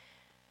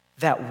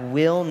 that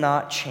will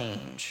not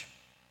change.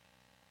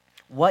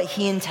 What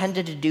he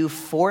intended to do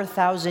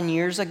 4,000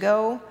 years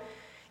ago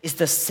is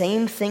the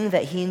same thing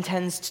that he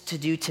intends to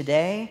do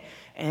today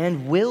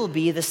and will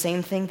be the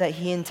same thing that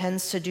he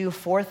intends to do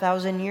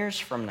 4,000 years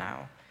from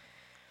now.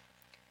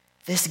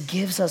 This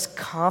gives us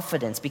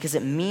confidence because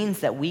it means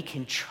that we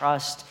can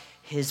trust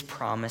his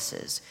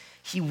promises.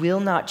 He will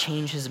not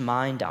change his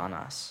mind on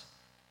us.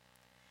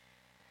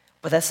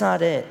 But that's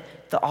not it.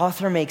 The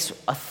author makes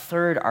a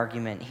third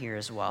argument here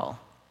as well,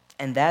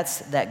 and that's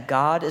that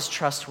God is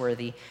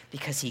trustworthy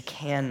because he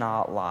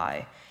cannot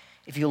lie.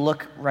 If you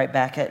look right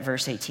back at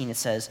verse 18, it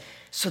says,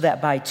 "So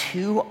that by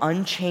two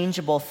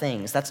unchangeable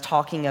things," that's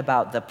talking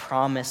about the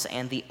promise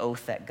and the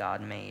oath that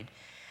God made,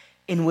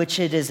 "in which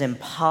it is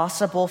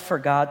impossible for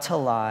God to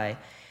lie,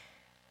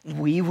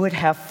 we who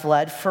have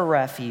fled for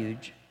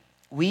refuge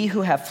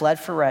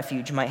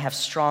might have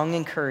strong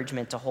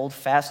encouragement to hold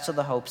fast to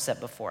the hope set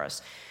before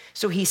us."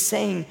 So he's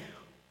saying,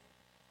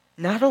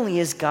 not only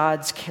is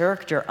God's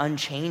character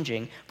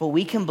unchanging, but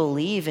we can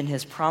believe in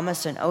his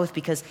promise and oath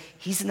because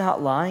he's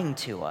not lying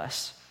to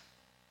us.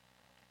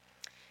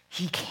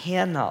 He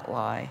cannot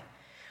lie.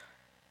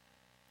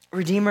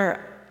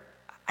 Redeemer,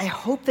 I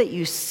hope that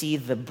you see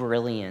the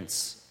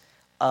brilliance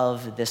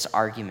of this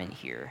argument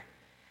here.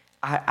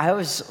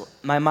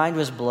 My mind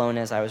was blown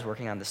as I was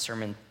working on the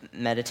sermon,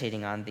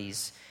 meditating on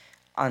these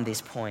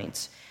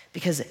points,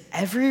 because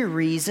every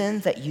reason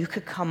that you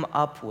could come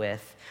up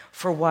with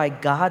for why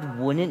God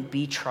wouldn't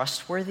be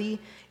trustworthy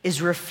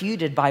is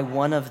refuted by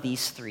one of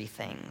these three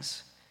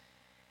things.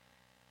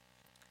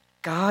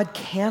 God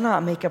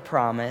cannot make a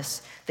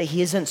promise that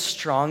he isn't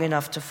strong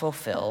enough to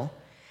fulfill.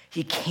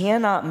 He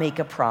cannot make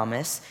a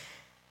promise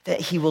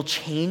that he will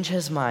change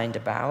his mind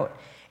about,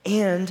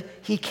 and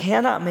he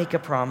cannot make a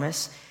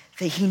promise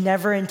that he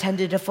never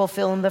intended to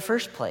fulfill in the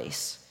first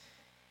place.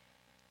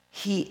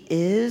 He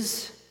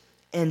is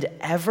and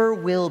ever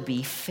will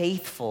be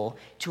faithful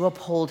to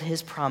uphold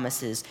his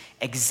promises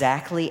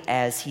exactly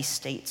as he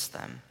states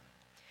them.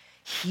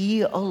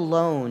 He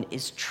alone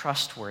is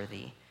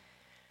trustworthy,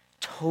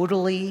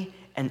 totally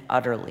and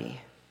utterly.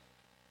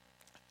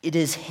 It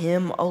is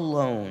him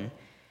alone,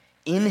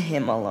 in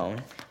him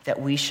alone,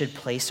 that we should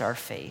place our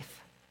faith.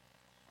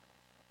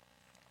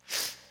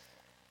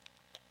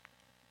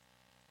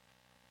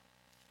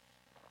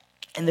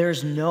 And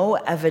there's no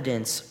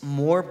evidence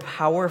more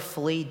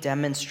powerfully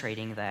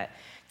demonstrating that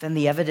than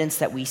the evidence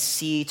that we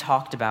see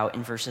talked about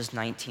in verses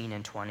 19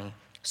 and 20.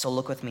 So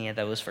look with me at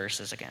those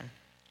verses again.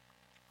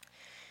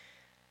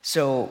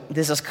 So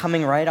this is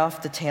coming right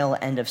off the tail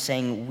end of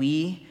saying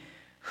we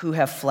who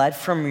have fled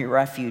from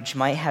refuge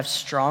might have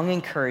strong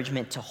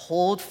encouragement to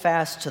hold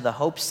fast to the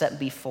hope set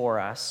before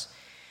us.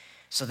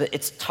 So that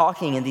it's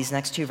talking in these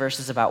next two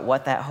verses about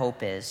what that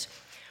hope is.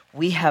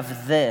 We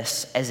have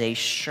this as a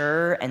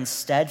sure and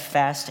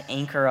steadfast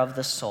anchor of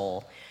the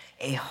soul,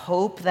 a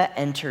hope that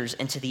enters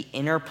into the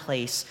inner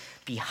place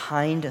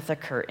behind the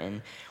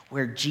curtain,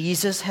 where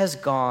Jesus has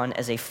gone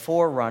as a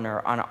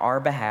forerunner on our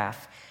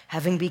behalf,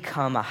 having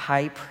become a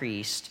high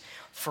priest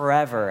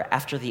forever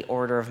after the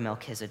order of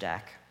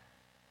Melchizedek.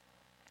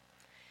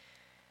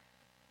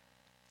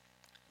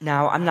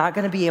 Now, I'm not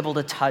going to be able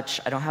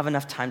to I don't have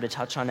enough time to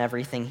touch on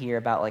everything here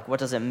about like what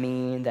does it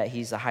mean that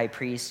he's a high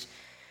priest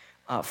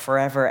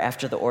forever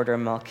after the order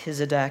of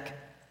Melchizedek.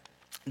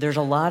 There's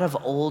a lot of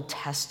Old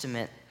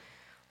Testament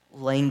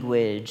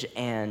language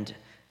and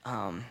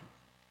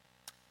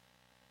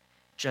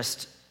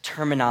just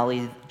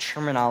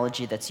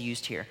terminology that's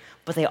used here.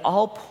 But it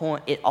all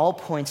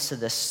points to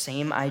the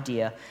same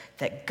idea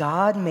that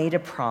God made a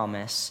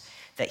promise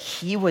that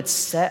he would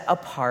set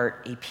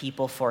apart a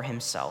people for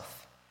himself.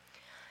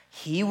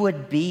 He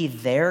would be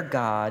their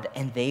God,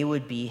 and they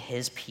would be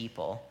his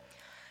people.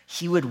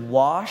 He would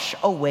wash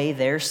away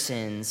their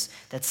sins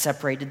that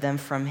separated them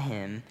from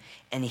him,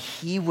 and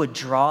he would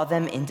draw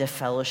them into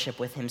fellowship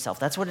with himself.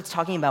 That's what it's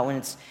talking about when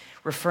it's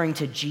referring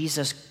to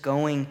Jesus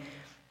going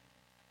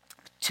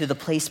to the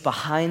place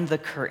behind the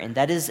curtain.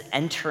 That is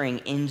entering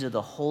into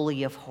the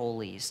Holy of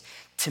Holies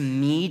to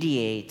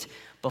mediate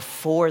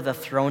before the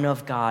throne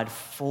of God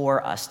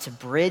for us, to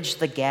bridge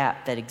the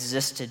gap that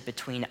existed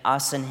between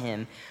us and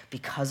him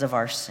because of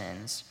our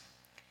sins.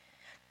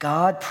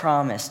 God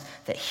promised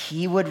that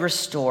he would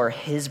restore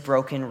his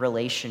broken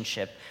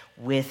relationship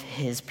with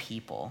his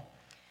people.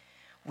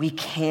 We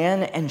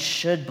can and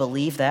should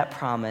believe that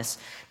promise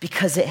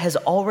because it has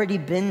already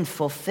been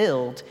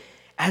fulfilled,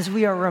 as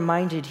we are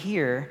reminded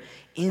here,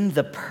 in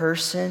the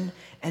person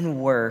and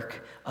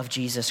work of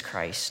Jesus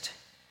Christ.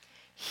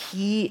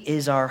 He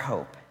is our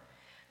hope.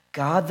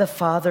 God the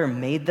Father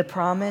made the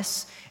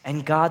promise,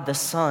 and God the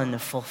Son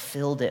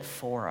fulfilled it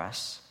for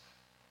us.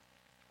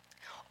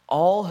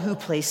 All who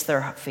place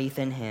their faith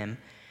in him,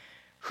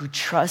 who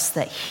trust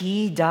that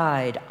he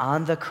died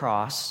on the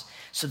cross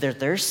so that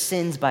their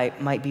sins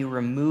might be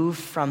removed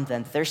from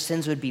them, that their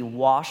sins would be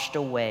washed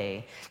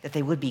away, that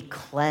they would be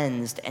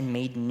cleansed and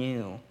made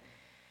new.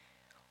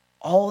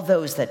 All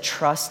those that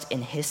trust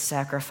in his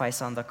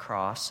sacrifice on the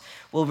cross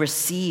will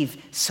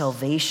receive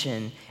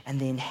salvation and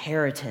the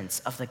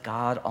inheritance of the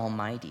God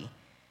Almighty.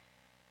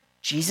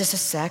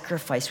 Jesus'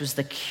 sacrifice was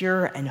the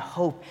cure and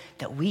hope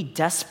that we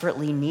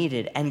desperately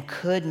needed and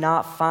could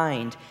not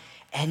find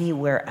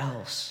anywhere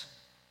else.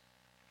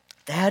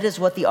 That is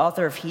what the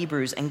author of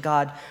Hebrews and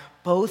God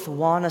both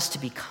want us to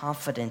be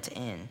confident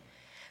in.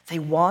 They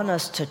want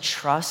us to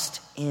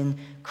trust in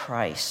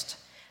Christ,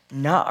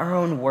 not our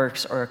own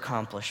works or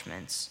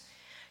accomplishments.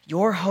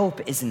 Your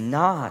hope is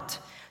not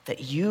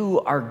that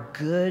you are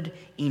good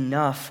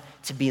enough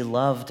to be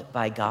loved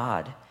by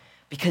God,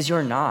 because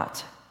you're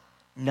not.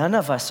 None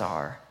of us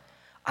are.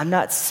 I'm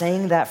not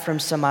saying that from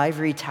some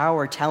ivory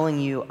tower telling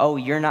you, oh,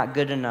 you're not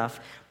good enough,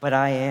 but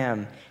I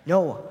am.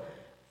 No,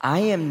 I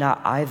am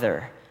not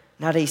either.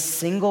 Not a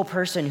single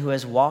person who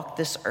has walked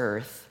this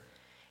earth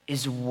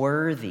is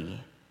worthy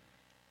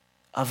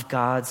of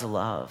God's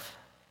love.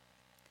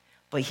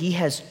 But he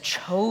has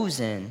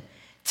chosen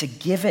to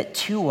give it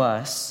to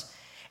us,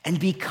 and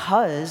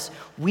because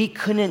we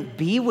couldn't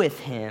be with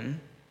him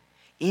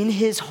in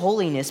his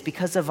holiness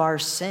because of our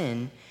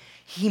sin,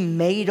 he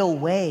made a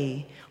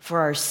way for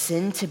our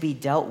sin to be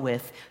dealt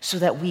with so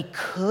that we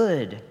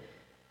could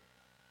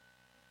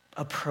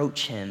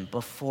approach him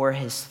before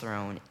his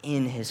throne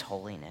in his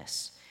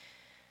holiness.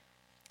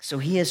 So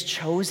he has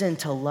chosen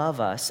to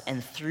love us,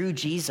 and through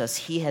Jesus,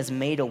 he has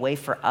made a way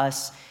for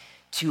us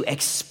to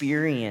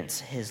experience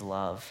his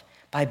love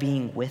by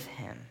being with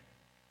him.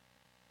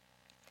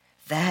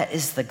 That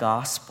is the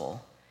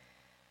gospel.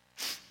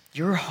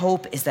 Your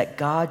hope is that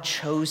God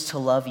chose to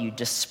love you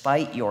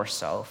despite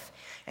yourself,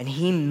 and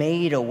he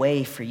made a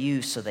way for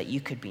you so that you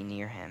could be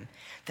near him.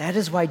 That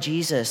is why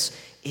Jesus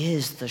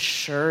is the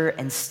sure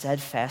and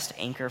steadfast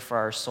anchor for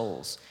our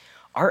souls.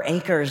 Our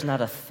anchor is not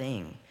a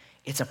thing,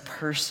 it's a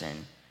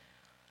person.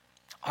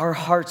 Our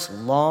hearts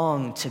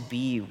long to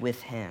be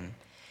with him,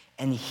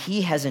 and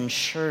he has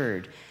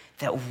ensured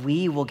that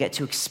we will get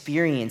to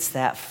experience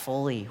that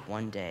fully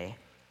one day.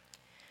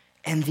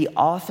 And the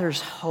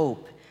author's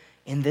hope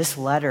in this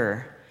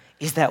letter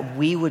is that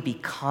we would be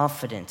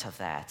confident of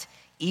that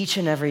each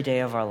and every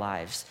day of our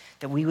lives,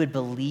 that we would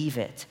believe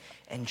it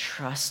and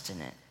trust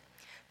in it,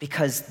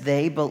 because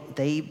they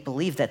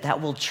believe that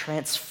that will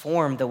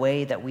transform the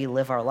way that we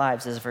live our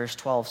lives, as verse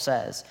 12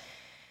 says.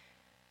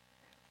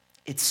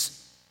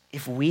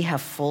 If we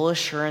have full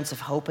assurance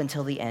of hope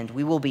until the end,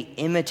 we will be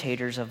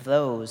imitators of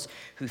those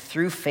who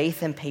through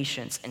faith and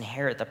patience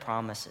inherit the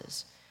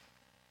promises.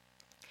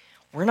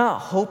 We're not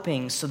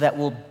hoping so that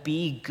we'll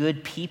be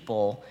good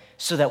people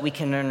so that we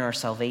can earn our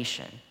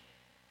salvation.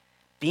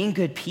 Being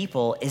good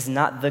people is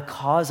not the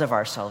cause of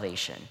our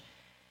salvation.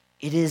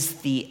 It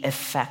is the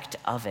effect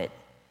of it.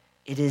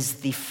 It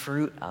is the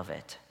fruit of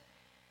it.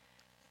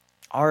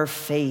 Our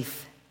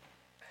faith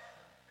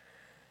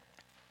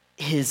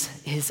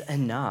is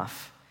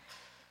enough.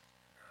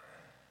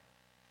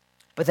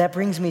 But that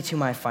brings me to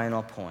my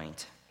final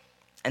point.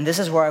 And this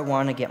is where I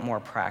want to get more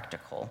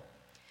practical.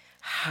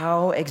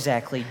 How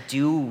exactly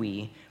do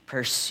we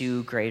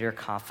pursue greater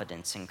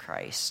confidence in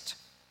Christ?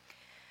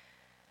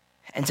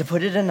 And to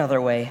put it another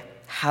way,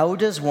 how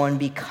does one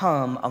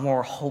become a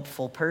more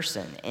hopeful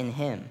person in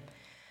Him?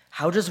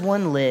 How does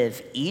one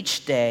live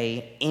each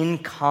day in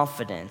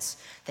confidence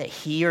that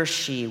he or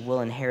she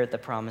will inherit the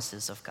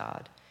promises of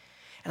God?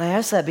 And I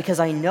ask that because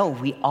I know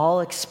we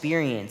all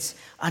experience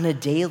on a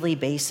daily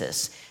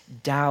basis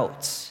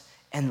doubts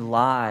and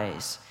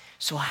lies.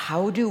 So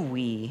how do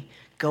we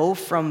go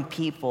from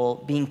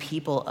being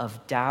people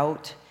of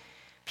doubt,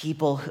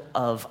 people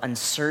of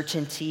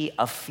uncertainty,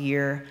 of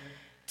fear,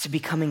 to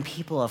becoming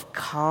people of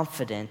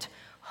confident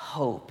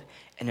hope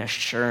and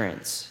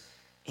assurance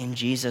in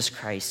Jesus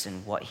Christ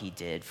and what He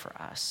did for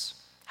us?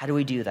 How do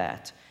we do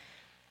that?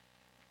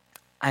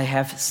 I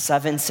have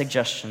 7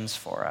 suggestions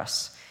for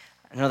us.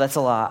 I know that's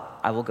a lot.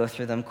 I will go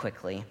through them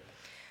quickly.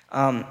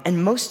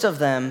 And most of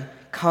them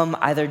come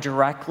either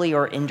directly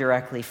or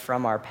indirectly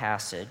from our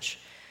passage.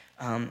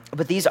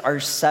 But these are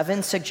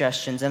 7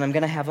 suggestions, and I'm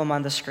going to have them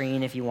on the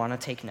screen if you want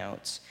to take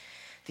notes.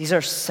 These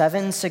are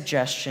 7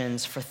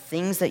 suggestions for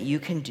things that you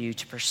can do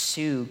to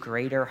pursue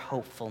greater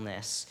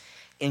hopefulness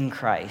in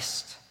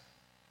Christ.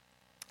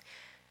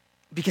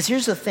 Because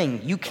here's the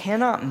thing, you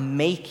cannot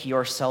make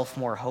yourself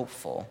more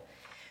hopeful.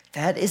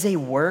 That is a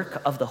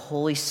work of the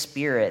Holy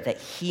Spirit that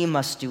He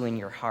must do in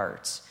your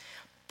hearts.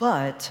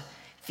 But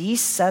these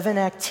 7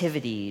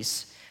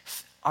 activities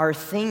are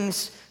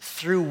things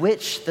through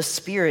which the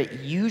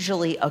Spirit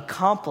usually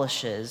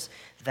accomplishes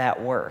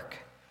that work.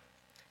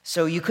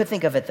 So you could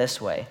think of it this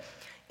way.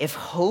 If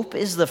hope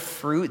is the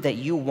fruit that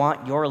you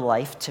want your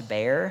life to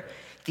bear,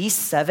 these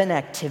 7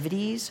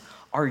 activities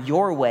are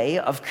your way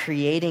of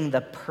creating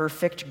the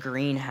perfect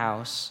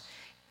greenhouse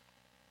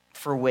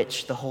for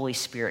which the Holy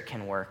Spirit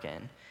can work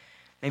in.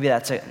 Maybe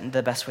that's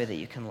the best way that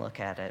you can look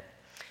at it.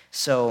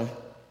 So,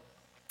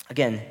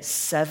 again,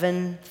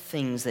 7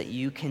 things that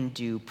you can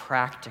do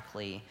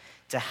practically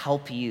to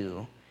help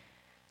you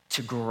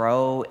to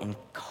grow in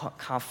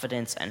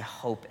confidence and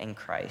hope in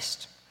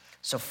Christ.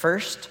 So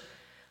first,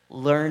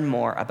 learn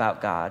more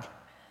about God.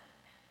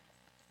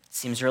 It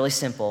seems really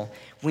simple.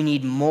 We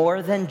need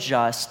more than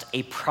just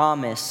a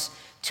promise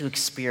to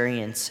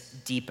experience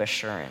deep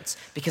assurance.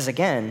 Because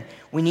again,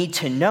 we need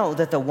to know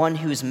that the one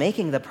who's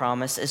making the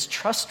promise is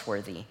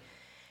trustworthy.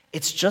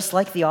 It's just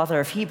like the author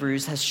of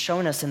Hebrews has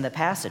shown us in the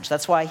passage.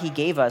 That's why he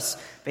gave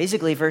us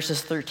basically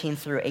verses 13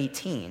 through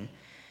 18.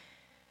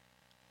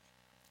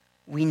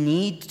 We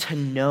need to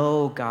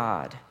know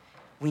God.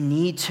 We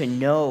need to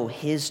know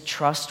His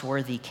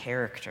trustworthy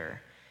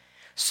character.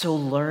 So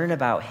learn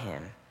about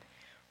Him.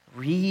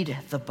 Read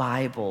the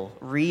Bible.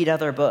 Read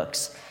other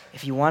books.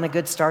 If you want a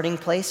good starting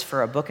place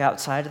for a book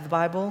outside of the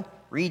Bible,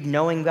 read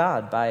Knowing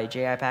God by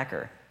J.I.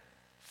 Packer.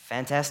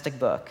 Fantastic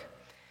book.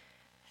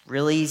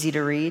 Really easy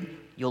to read.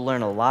 You'll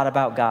learn a lot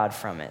about God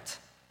from it.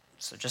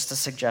 So just a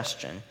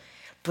suggestion.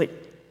 But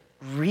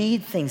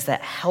read things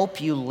that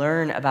help you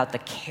learn about the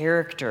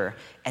character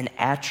and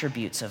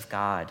attributes of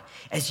God.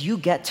 As you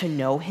get to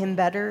know Him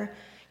better,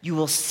 you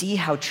will see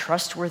how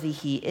trustworthy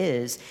He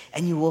is,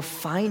 and you will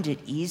find it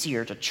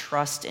easier to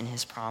trust in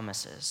His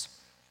promises.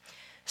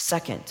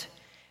 Second,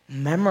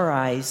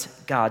 memorize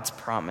God's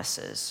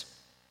promises.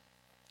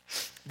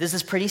 This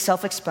is pretty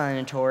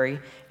self-explanatory,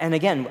 and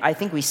again, I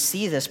think we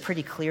see this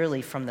pretty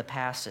clearly from the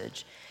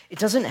passage. It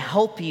doesn't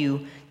help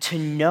you to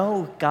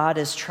know God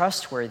is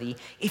trustworthy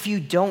if you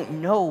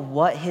don't know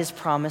what His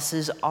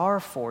promises are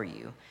for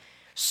you.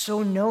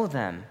 So know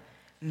them,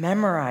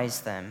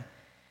 memorize them.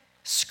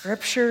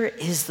 Scripture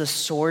is the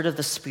sword of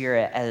the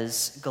Spirit,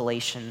 as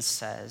Galatians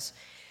says.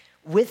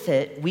 With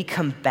it, we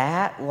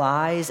combat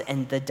lies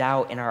and the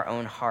doubt in our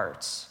own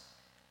hearts.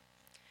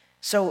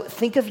 So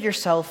think of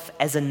yourself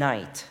as a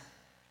knight.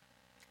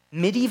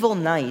 Medieval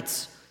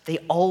knights, they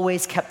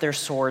always kept their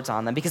swords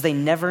on them because they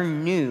never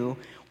knew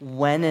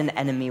when an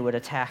enemy would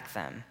attack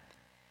them.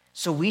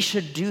 So we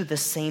should do the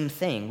same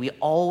thing. We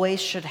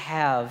always should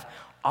have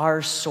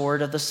our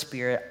sword of the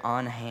Spirit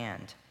on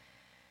hand.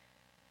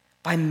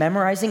 By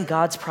memorizing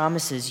God's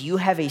promises, you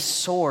have a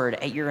sword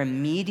at your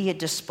immediate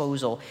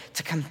disposal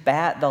to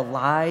combat the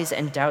lies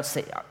and doubts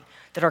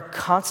that are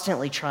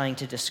constantly trying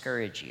to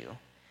discourage you.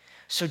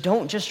 So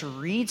don't just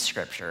read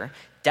Scripture.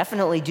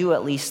 Definitely do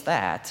at least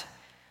that.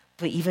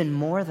 But even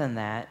more than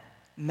that,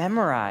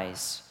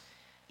 memorize.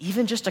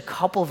 Even just a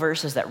couple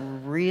verses that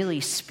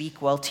really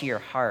speak well to your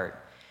heart.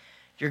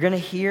 You're going to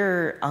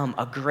hear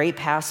a great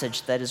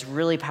passage that is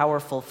really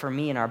powerful for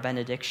me in our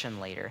benediction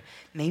later.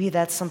 Maybe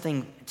that's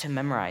something to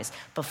memorize.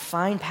 But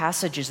find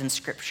passages in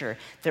Scripture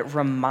that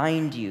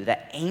remind you,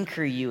 that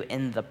anchor you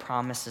in the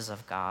promises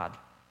of God.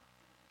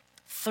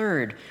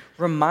 Third,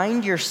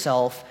 remind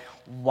yourself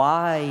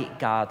why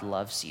God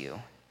loves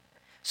you.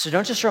 So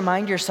don't just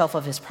remind yourself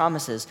of his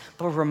promises,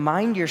 but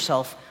remind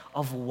yourself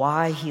of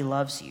why he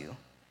loves you.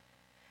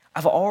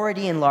 I've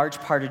already in large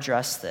part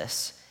addressed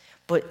this,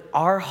 but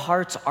our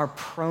hearts are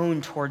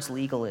prone towards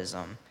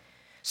legalism.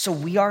 So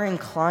we are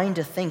inclined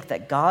to think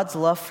that God's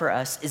love for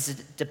us is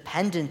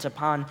dependent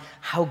upon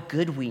how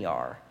good we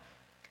are.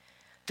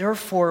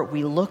 Therefore,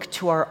 we look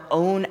to our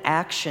own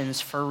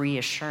actions for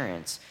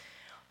reassurance.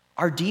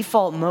 Our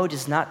default mode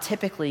is not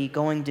typically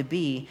going to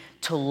be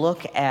to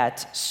look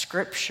at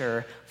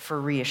Scripture for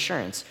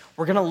reassurance.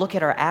 We're going to look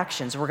at our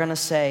actions. We're going to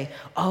say,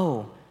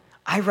 oh,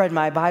 I read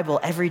my Bible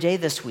every day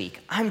this week.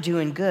 I'm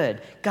doing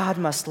good. God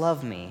must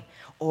love me.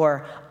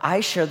 Or I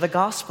share the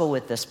gospel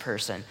with this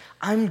person.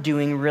 I'm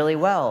doing really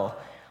well.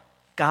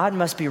 God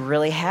must be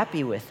really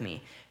happy with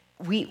me.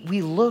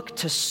 We look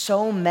to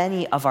so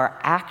many of our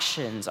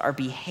actions, our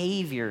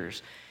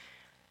behaviors,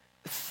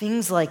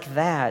 things like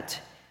that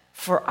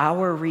for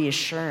our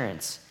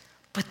reassurance.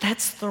 But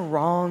that's the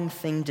wrong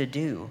thing to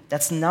do.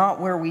 That's not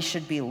where we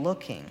should be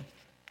looking.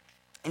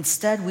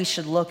 Instead, we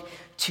should look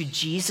to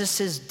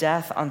Jesus'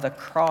 death on the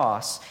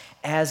cross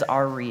as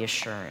our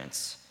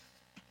reassurance.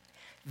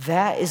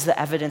 That is the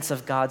evidence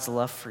of God's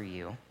love for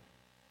you.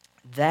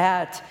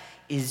 That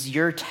is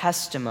your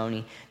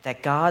testimony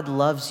that God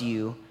loves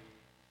you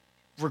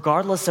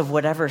regardless of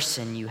whatever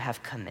sin you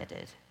have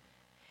committed.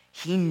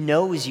 He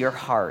knows your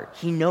heart.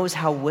 He knows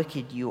how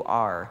wicked you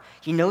are.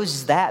 He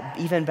knows that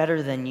even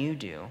better than you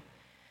do.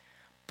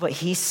 But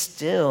he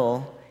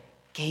still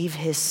gave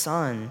his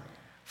son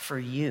for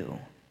you.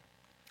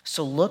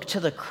 So look to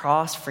the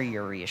cross for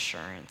your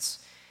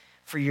reassurance,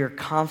 for your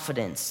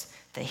confidence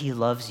that he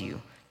loves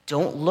you.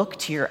 Don't look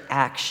to your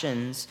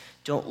actions.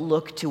 Don't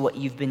look to what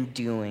you've been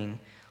doing.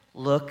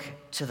 Look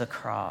to the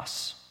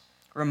cross.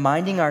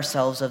 Reminding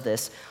ourselves of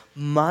this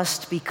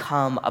must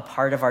become a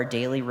part of our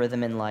daily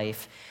rhythm in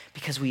life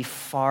because we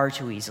far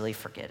too easily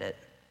forget it.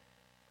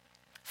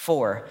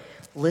 4,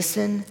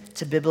 listen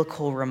to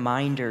biblical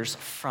reminders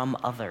from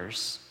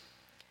others.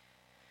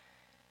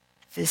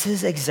 This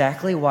is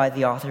exactly why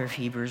the author of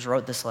Hebrews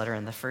wrote this letter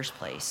in the first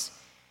place.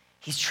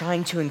 He's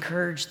trying to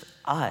encourage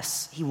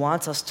us. He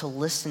wants us to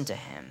listen to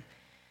him.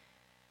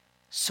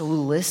 So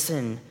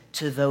listen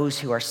to those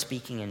who are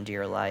speaking into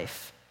your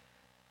life.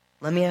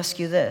 Let me ask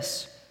you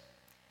this.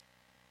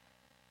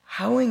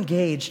 How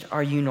engaged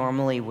are you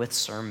normally with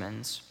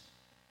sermons?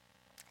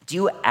 Do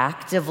you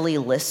actively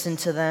listen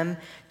to them?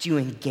 Do you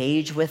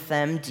engage with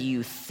them? Do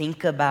you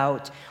think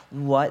about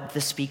what the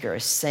speaker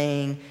is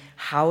saying,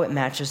 how it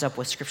matches up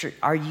with Scripture?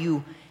 Are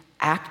you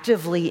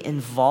actively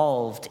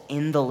involved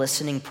in the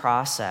listening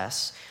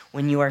process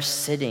when you are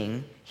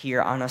sitting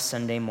here on a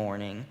Sunday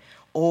morning?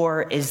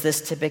 Or is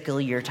this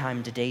typically your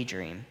time to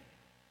daydream?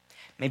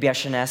 Maybe I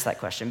shouldn't ask that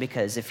question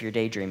because if you're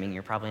daydreaming,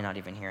 you're probably not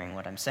even hearing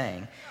what I'm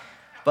saying.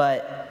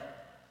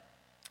 But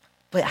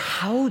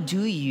how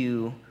do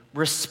you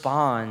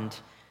respond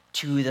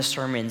to the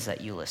sermons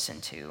that you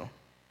listen to?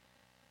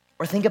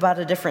 Or think about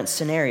a different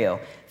scenario.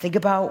 Think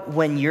about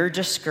when you're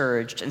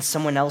discouraged and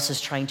someone else is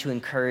trying to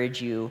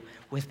encourage you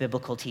with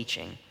biblical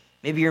teaching.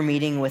 Maybe you're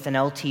meeting with an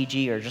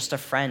LTG or just a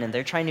friend and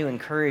they're trying to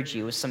encourage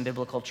you with some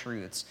biblical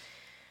truths.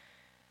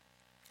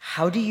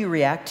 How do you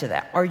react to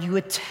that? Are you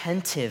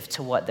attentive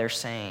to what they're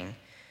saying?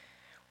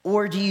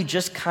 Or do you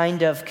just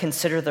kind of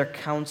consider their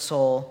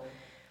counsel,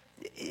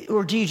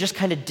 or do you just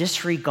kind of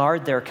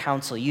disregard their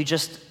counsel? You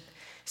just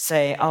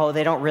say, oh,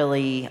 they don't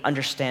really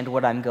understand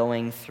what I'm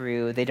going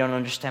through. They don't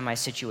understand my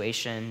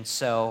situation,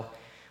 so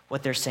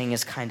what they're saying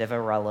is kind of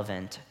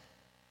irrelevant.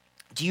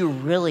 Do you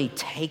really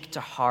take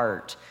to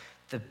heart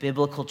the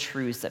biblical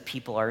truths that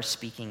people are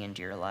speaking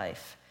into your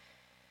life?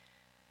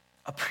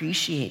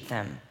 Appreciate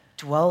them.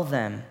 Dwell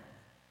them.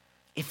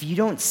 If you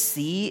don't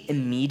see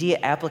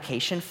immediate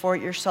application for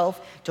it yourself,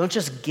 don't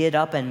just give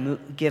up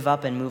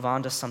and move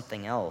on to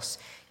something else.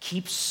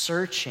 Keep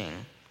searching.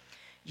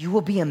 You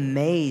will be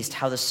amazed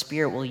how the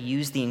Spirit will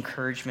use the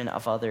encouragement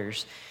of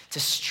others to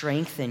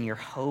strengthen your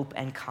hope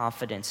and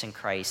confidence in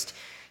Christ.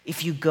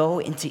 If you go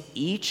into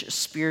each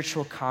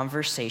spiritual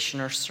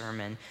conversation or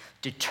sermon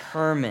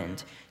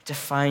determined to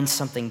find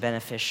something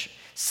beneficial,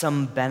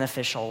 some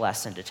beneficial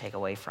lesson to take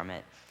away from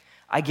it,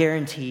 I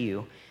guarantee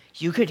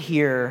you could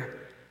hear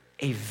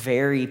a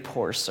very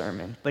poor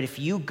sermon, but if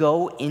you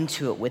go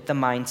into it with the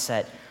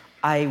mindset,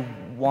 I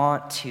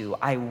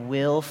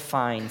will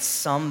find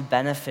some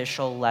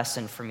beneficial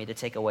lesson for me to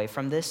take away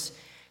from this,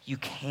 you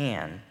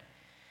can.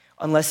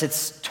 Unless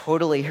it's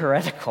totally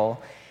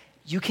heretical,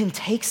 you can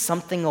take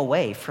something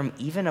away from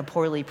even a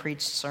poorly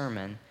preached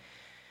sermon,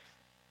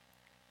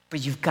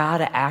 but you've got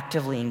to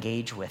actively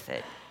engage with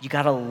it. You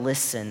got to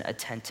listen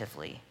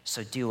attentively,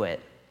 so do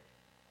it.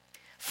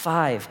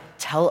 5,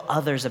 tell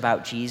others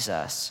about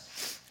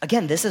Jesus.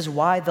 Again, this is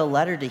why the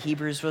letter to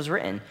Hebrews was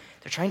written.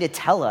 They're trying to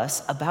tell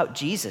us about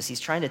Jesus. He's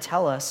trying to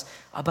tell us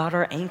about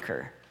our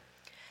anchor.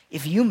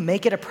 If you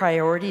make it a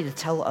priority to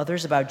tell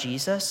others about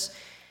Jesus,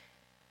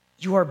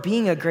 you are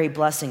being a great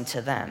blessing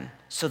to them.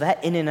 So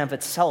that in and of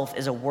itself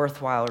is a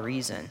worthwhile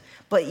reason.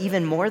 But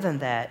even more than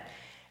that,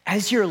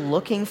 As you're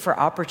looking for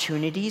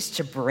opportunities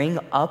to bring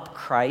up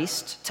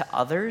Christ to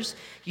others,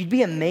 you'd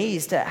be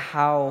amazed at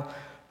how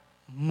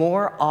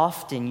more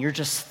often you're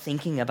just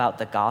thinking about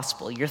the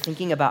gospel. You're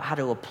thinking about how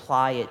to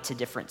apply it to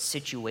different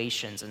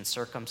situations and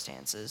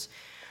circumstances.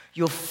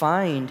 You'll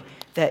find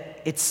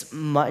that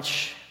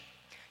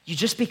you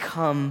just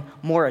become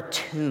more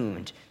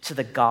attuned to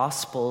the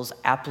gospel's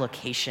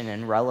application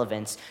and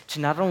relevance to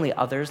not only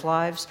others'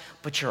 lives,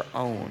 but your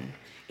own.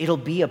 It'll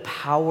have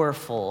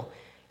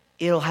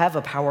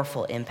a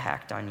powerful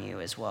impact on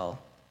you as well.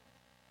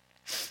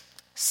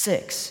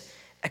 6,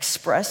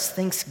 express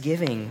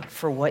thanksgiving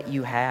for what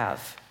you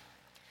have.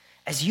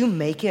 As you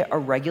make it a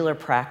regular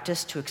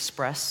practice to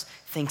express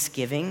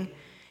thanksgiving,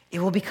 it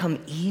will become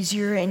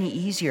easier and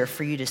easier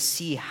for you to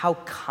see how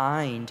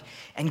kind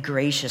and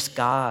gracious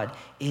God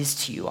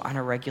is to you on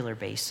a regular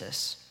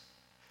basis.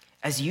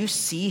 As you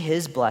see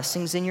his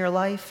blessings in your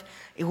life,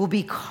 it will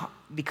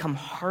become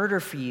harder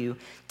for you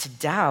to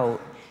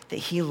doubt that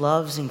he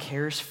loves and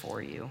cares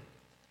for you.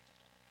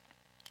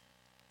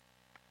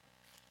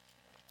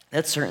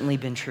 That's certainly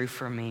been true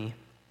for me.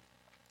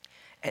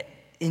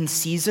 In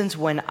seasons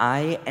when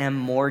I am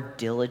more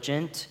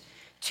diligent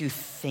to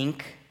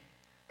think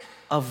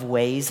of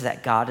ways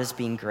that God is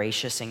being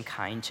gracious and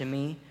kind to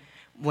me,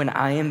 when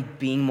I am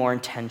being more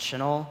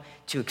intentional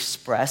to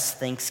express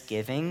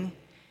thanksgiving,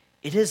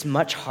 it is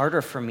much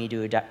harder for me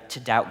to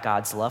doubt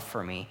God's love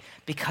for me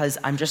because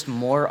I'm just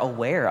more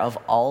aware of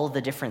all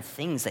the different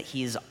things that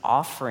he is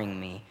offering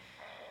me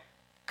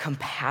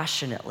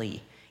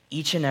compassionately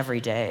each and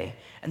every day.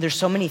 And there's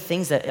so many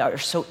things that are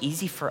so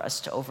easy for us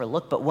to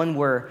overlook, but when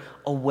we're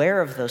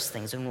aware of those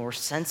things and when we're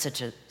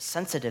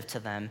sensitive to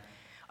them,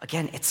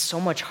 again, it's so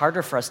much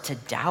harder for us to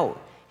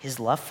doubt his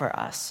love for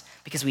us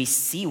because we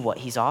see what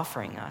he's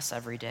offering us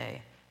every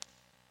day.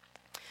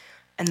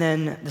 And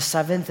then the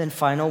 7th and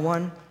final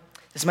one,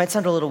 this might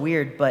sound a little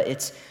weird, but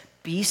it's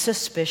be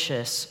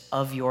suspicious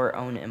of your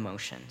own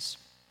emotions.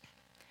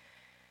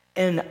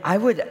 And I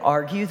would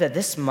argue that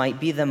this might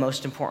be the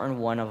most important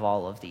one of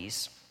all of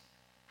these.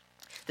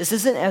 This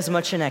isn't as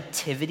much an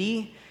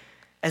activity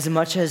as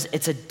much as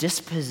it's a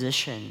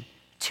disposition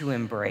to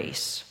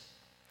embrace.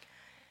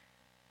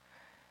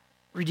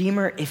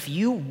 Redeemer, if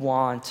you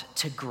want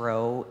to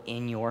grow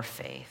in your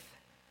faith,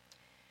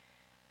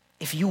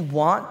 if you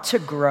want to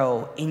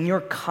grow in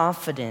your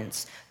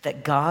confidence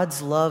that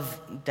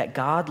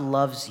God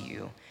loves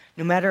you,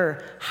 no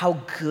matter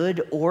how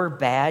good or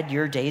bad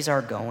your days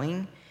are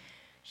going,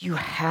 you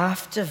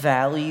have to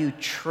value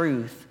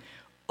truth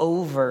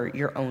over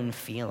your own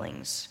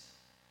feelings.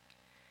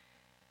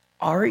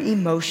 Our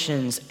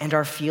emotions and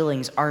our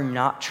feelings are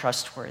not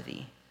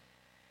trustworthy.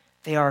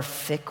 They are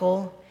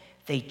fickle,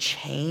 they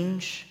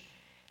change,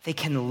 they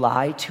can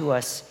lie to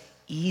us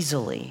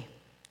easily,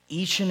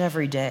 each and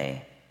every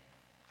day.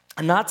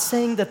 I'm not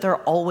saying that they're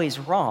always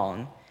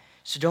wrong,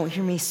 so don't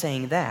hear me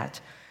saying that.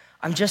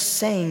 I'm just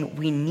saying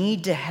we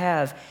need to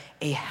have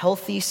a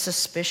healthy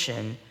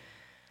suspicion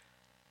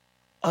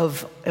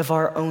of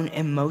our own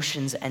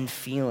emotions and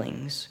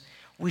feelings.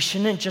 We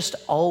shouldn't just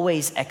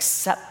always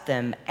accept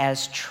them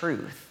as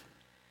truth,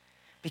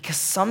 because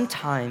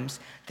sometimes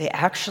they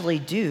actually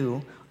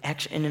do,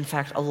 and in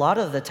fact, a lot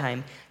of the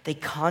time, they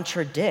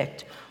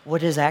contradict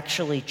what is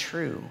actually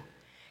true.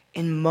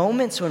 In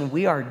moments when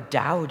we are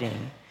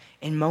doubting,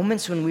 in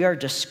moments when we are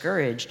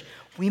discouraged,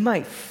 we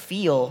might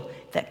feel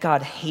that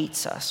God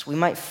hates us. We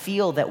might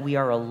feel that we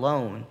are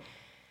alone.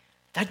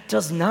 That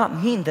does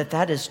not mean that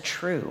that is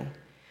true.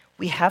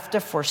 We have to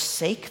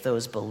forsake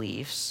those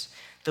beliefs,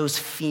 those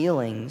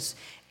feelings,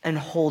 and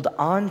hold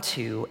on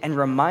to and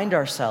remind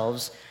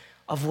ourselves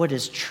of what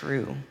is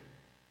true.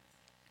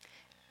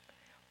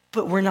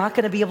 But we're not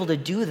going to be able to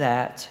do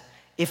that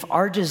if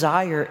our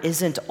desire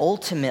isn't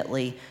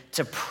ultimately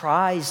to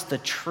prize the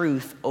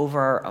truth over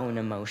our own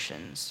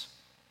emotions.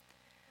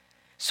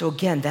 So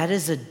again, that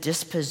is a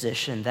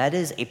disposition, that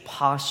is a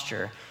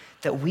posture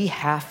that we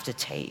have to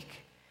take.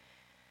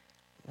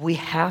 We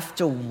have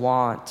to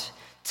want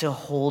to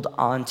hold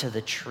on to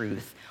the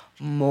truth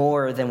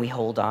more than we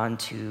hold on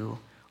to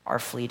our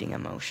fleeting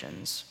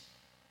emotions.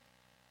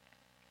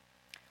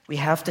 We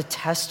have to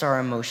test our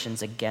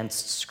emotions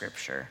against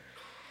Scripture.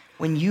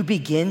 When you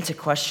begin to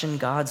question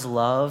God's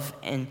love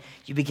and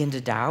you begin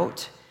to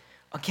doubt,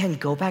 again,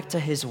 go back to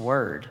his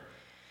word.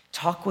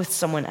 Talk with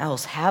someone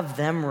else. Have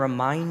them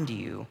remind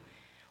you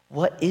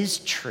what is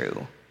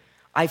true.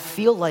 I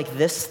feel like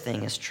this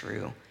thing is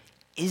true.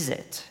 Is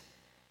it?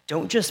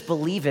 Don't just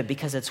believe it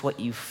because it's what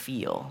you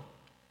feel.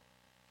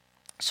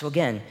 So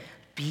again,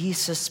 be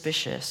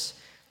suspicious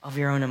of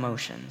your own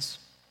emotions.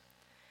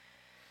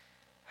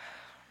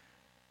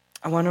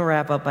 I want to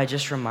wrap up by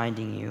just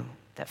reminding you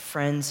that,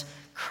 friends,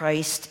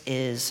 Christ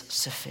is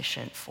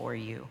sufficient for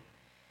you.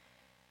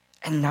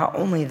 And not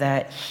only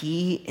that,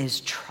 he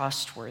is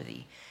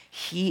trustworthy.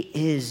 He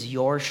is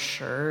your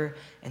sure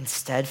and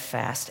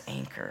steadfast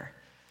anchor.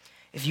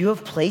 If you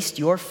have placed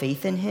your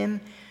faith in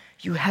him,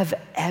 you have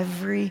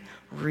every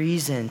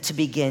reason to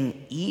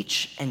begin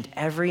each and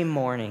every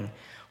morning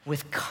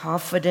with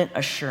confident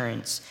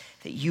assurance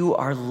that you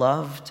are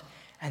loved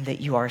and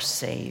that you are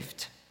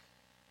saved.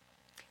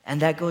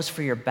 And that goes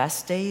for your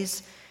best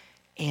days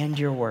and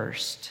your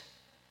worst.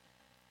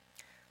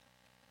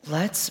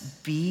 Let's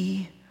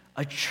be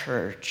a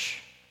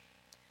church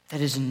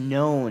that is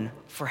known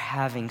for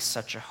having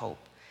such a hope.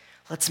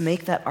 Let's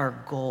make that our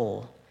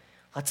goal.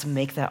 Let's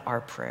make that our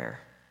prayer.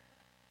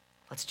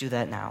 Let's do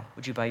that now.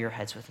 Would you bow your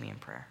heads with me in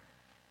prayer?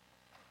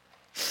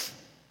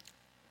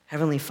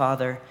 Heavenly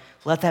Father,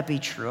 let that be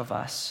true of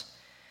us.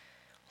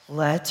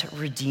 Let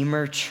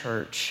Redeemer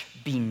Church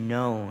be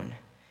known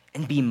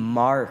and be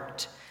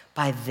marked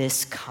by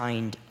this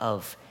kind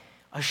of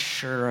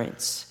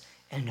assurance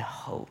and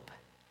hope.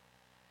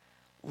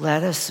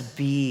 Let us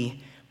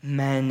be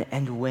men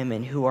and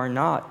women who are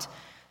not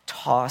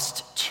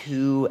tossed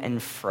to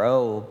and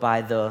fro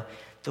by the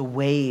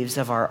waves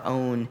of our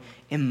own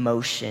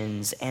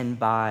emotions and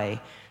by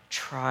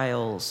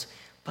trials,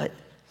 but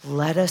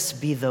let us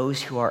be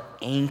those who are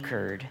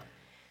anchored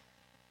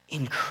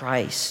in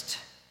Christ,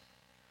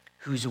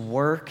 whose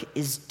work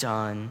is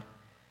done,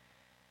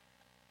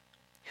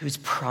 whose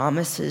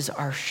promises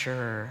are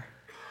sure,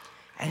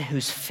 and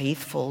whose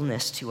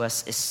faithfulness to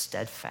us is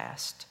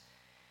steadfast.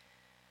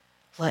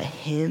 Let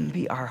him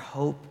be our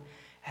hope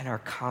and our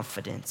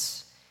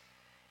confidence,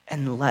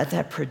 and let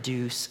that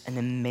produce an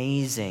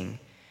amazing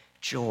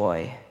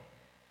joy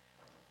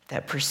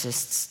that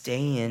persists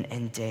day in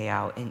and day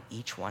out in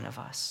each one of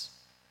us.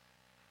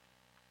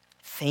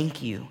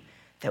 Thank you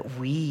that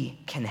we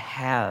can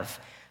have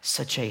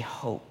such a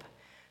hope,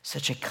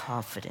 such a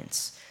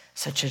confidence,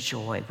 such a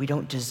joy. We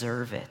don't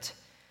deserve it,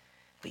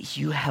 but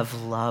you have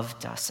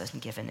loved us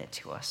and given it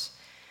to us.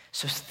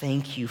 So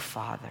thank you,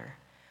 Father,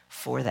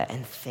 for that.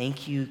 And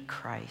thank you,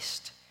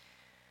 Christ,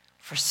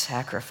 for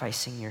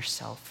sacrificing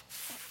yourself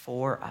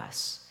for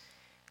us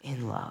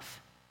in love.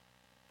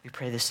 We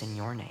pray this in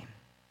your name.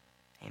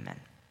 Amen.